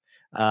stuff.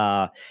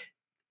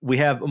 We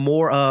have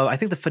more of, I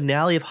think the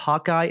finale of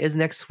Hawkeye is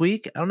next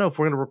week. I don't know if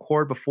we're going to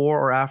record before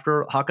or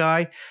after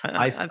Hawkeye.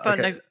 I thought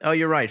oh,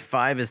 you're right.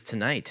 5 is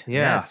tonight.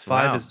 Yeah, yes,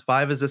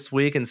 5 is this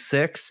week, and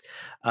 6.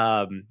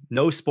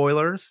 No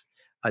spoilers.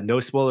 No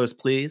spoilers,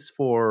 please,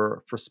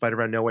 for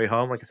Spider-Man No Way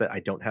Home. Like I said,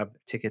 I don't have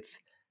tickets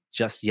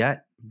just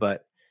yet,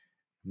 but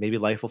maybe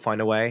life will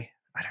find a way.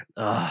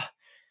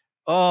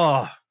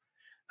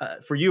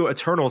 For you,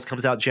 Eternals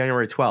comes out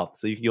January 12th,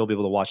 so you'll be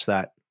able to watch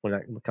that when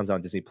that comes out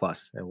on Disney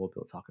Plus, and we'll be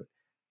able to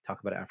talk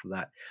about it after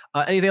that.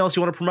 Anything else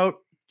you want to promote,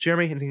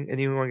 Jeremy? Anything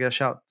you want to get a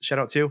shout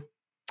out to?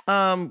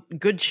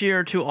 Good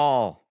cheer to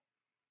all.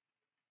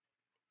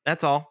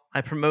 That's all.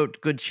 I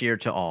promote good cheer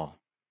to all.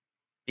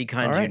 Be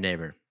kind to your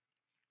neighbor.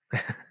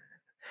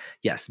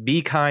 Yes,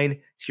 be kind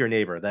to your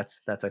neighbor.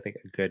 That's I think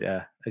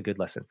a good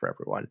lesson for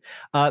everyone.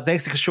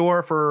 Thanks to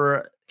Kishore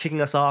for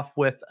kicking us off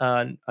with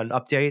an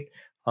update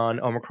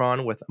on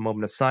Omicron with a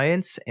moment of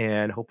science,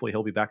 and hopefully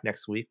he'll be back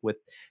next week with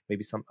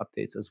maybe some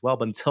updates as well.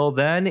 But until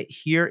then,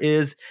 here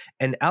is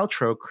an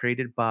outro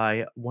created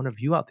by one of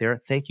you out there.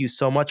 Thank you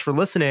so much for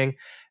listening,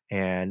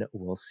 and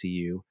we'll see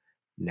you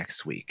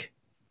next week.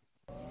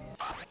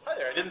 Hi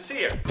there, I didn't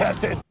see you.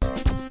 Test it.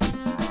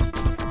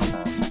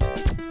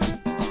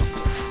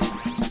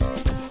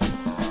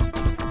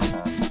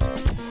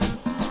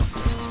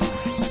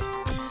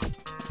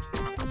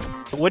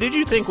 What did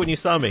you think when you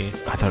saw me?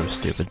 I thought it was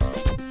stupid.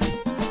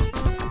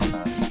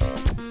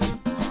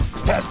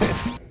 Test it.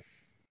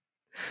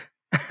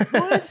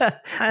 What?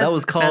 That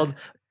was called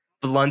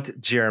Blunt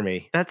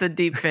Jeremy. That's a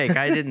deep fake.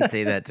 I didn't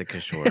say that to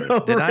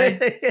Kishore. Did I?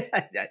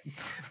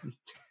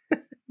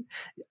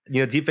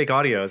 Deepfake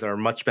audios are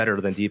much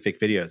better than deepfake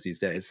videos these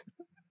days.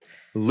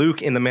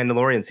 Luke in The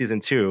Mandalorian Season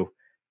 2,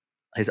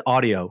 his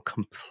audio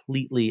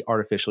completely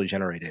artificially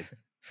generated.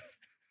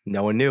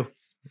 No one knew.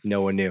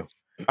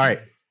 All right.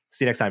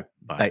 See you next time.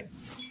 Bye. Bye.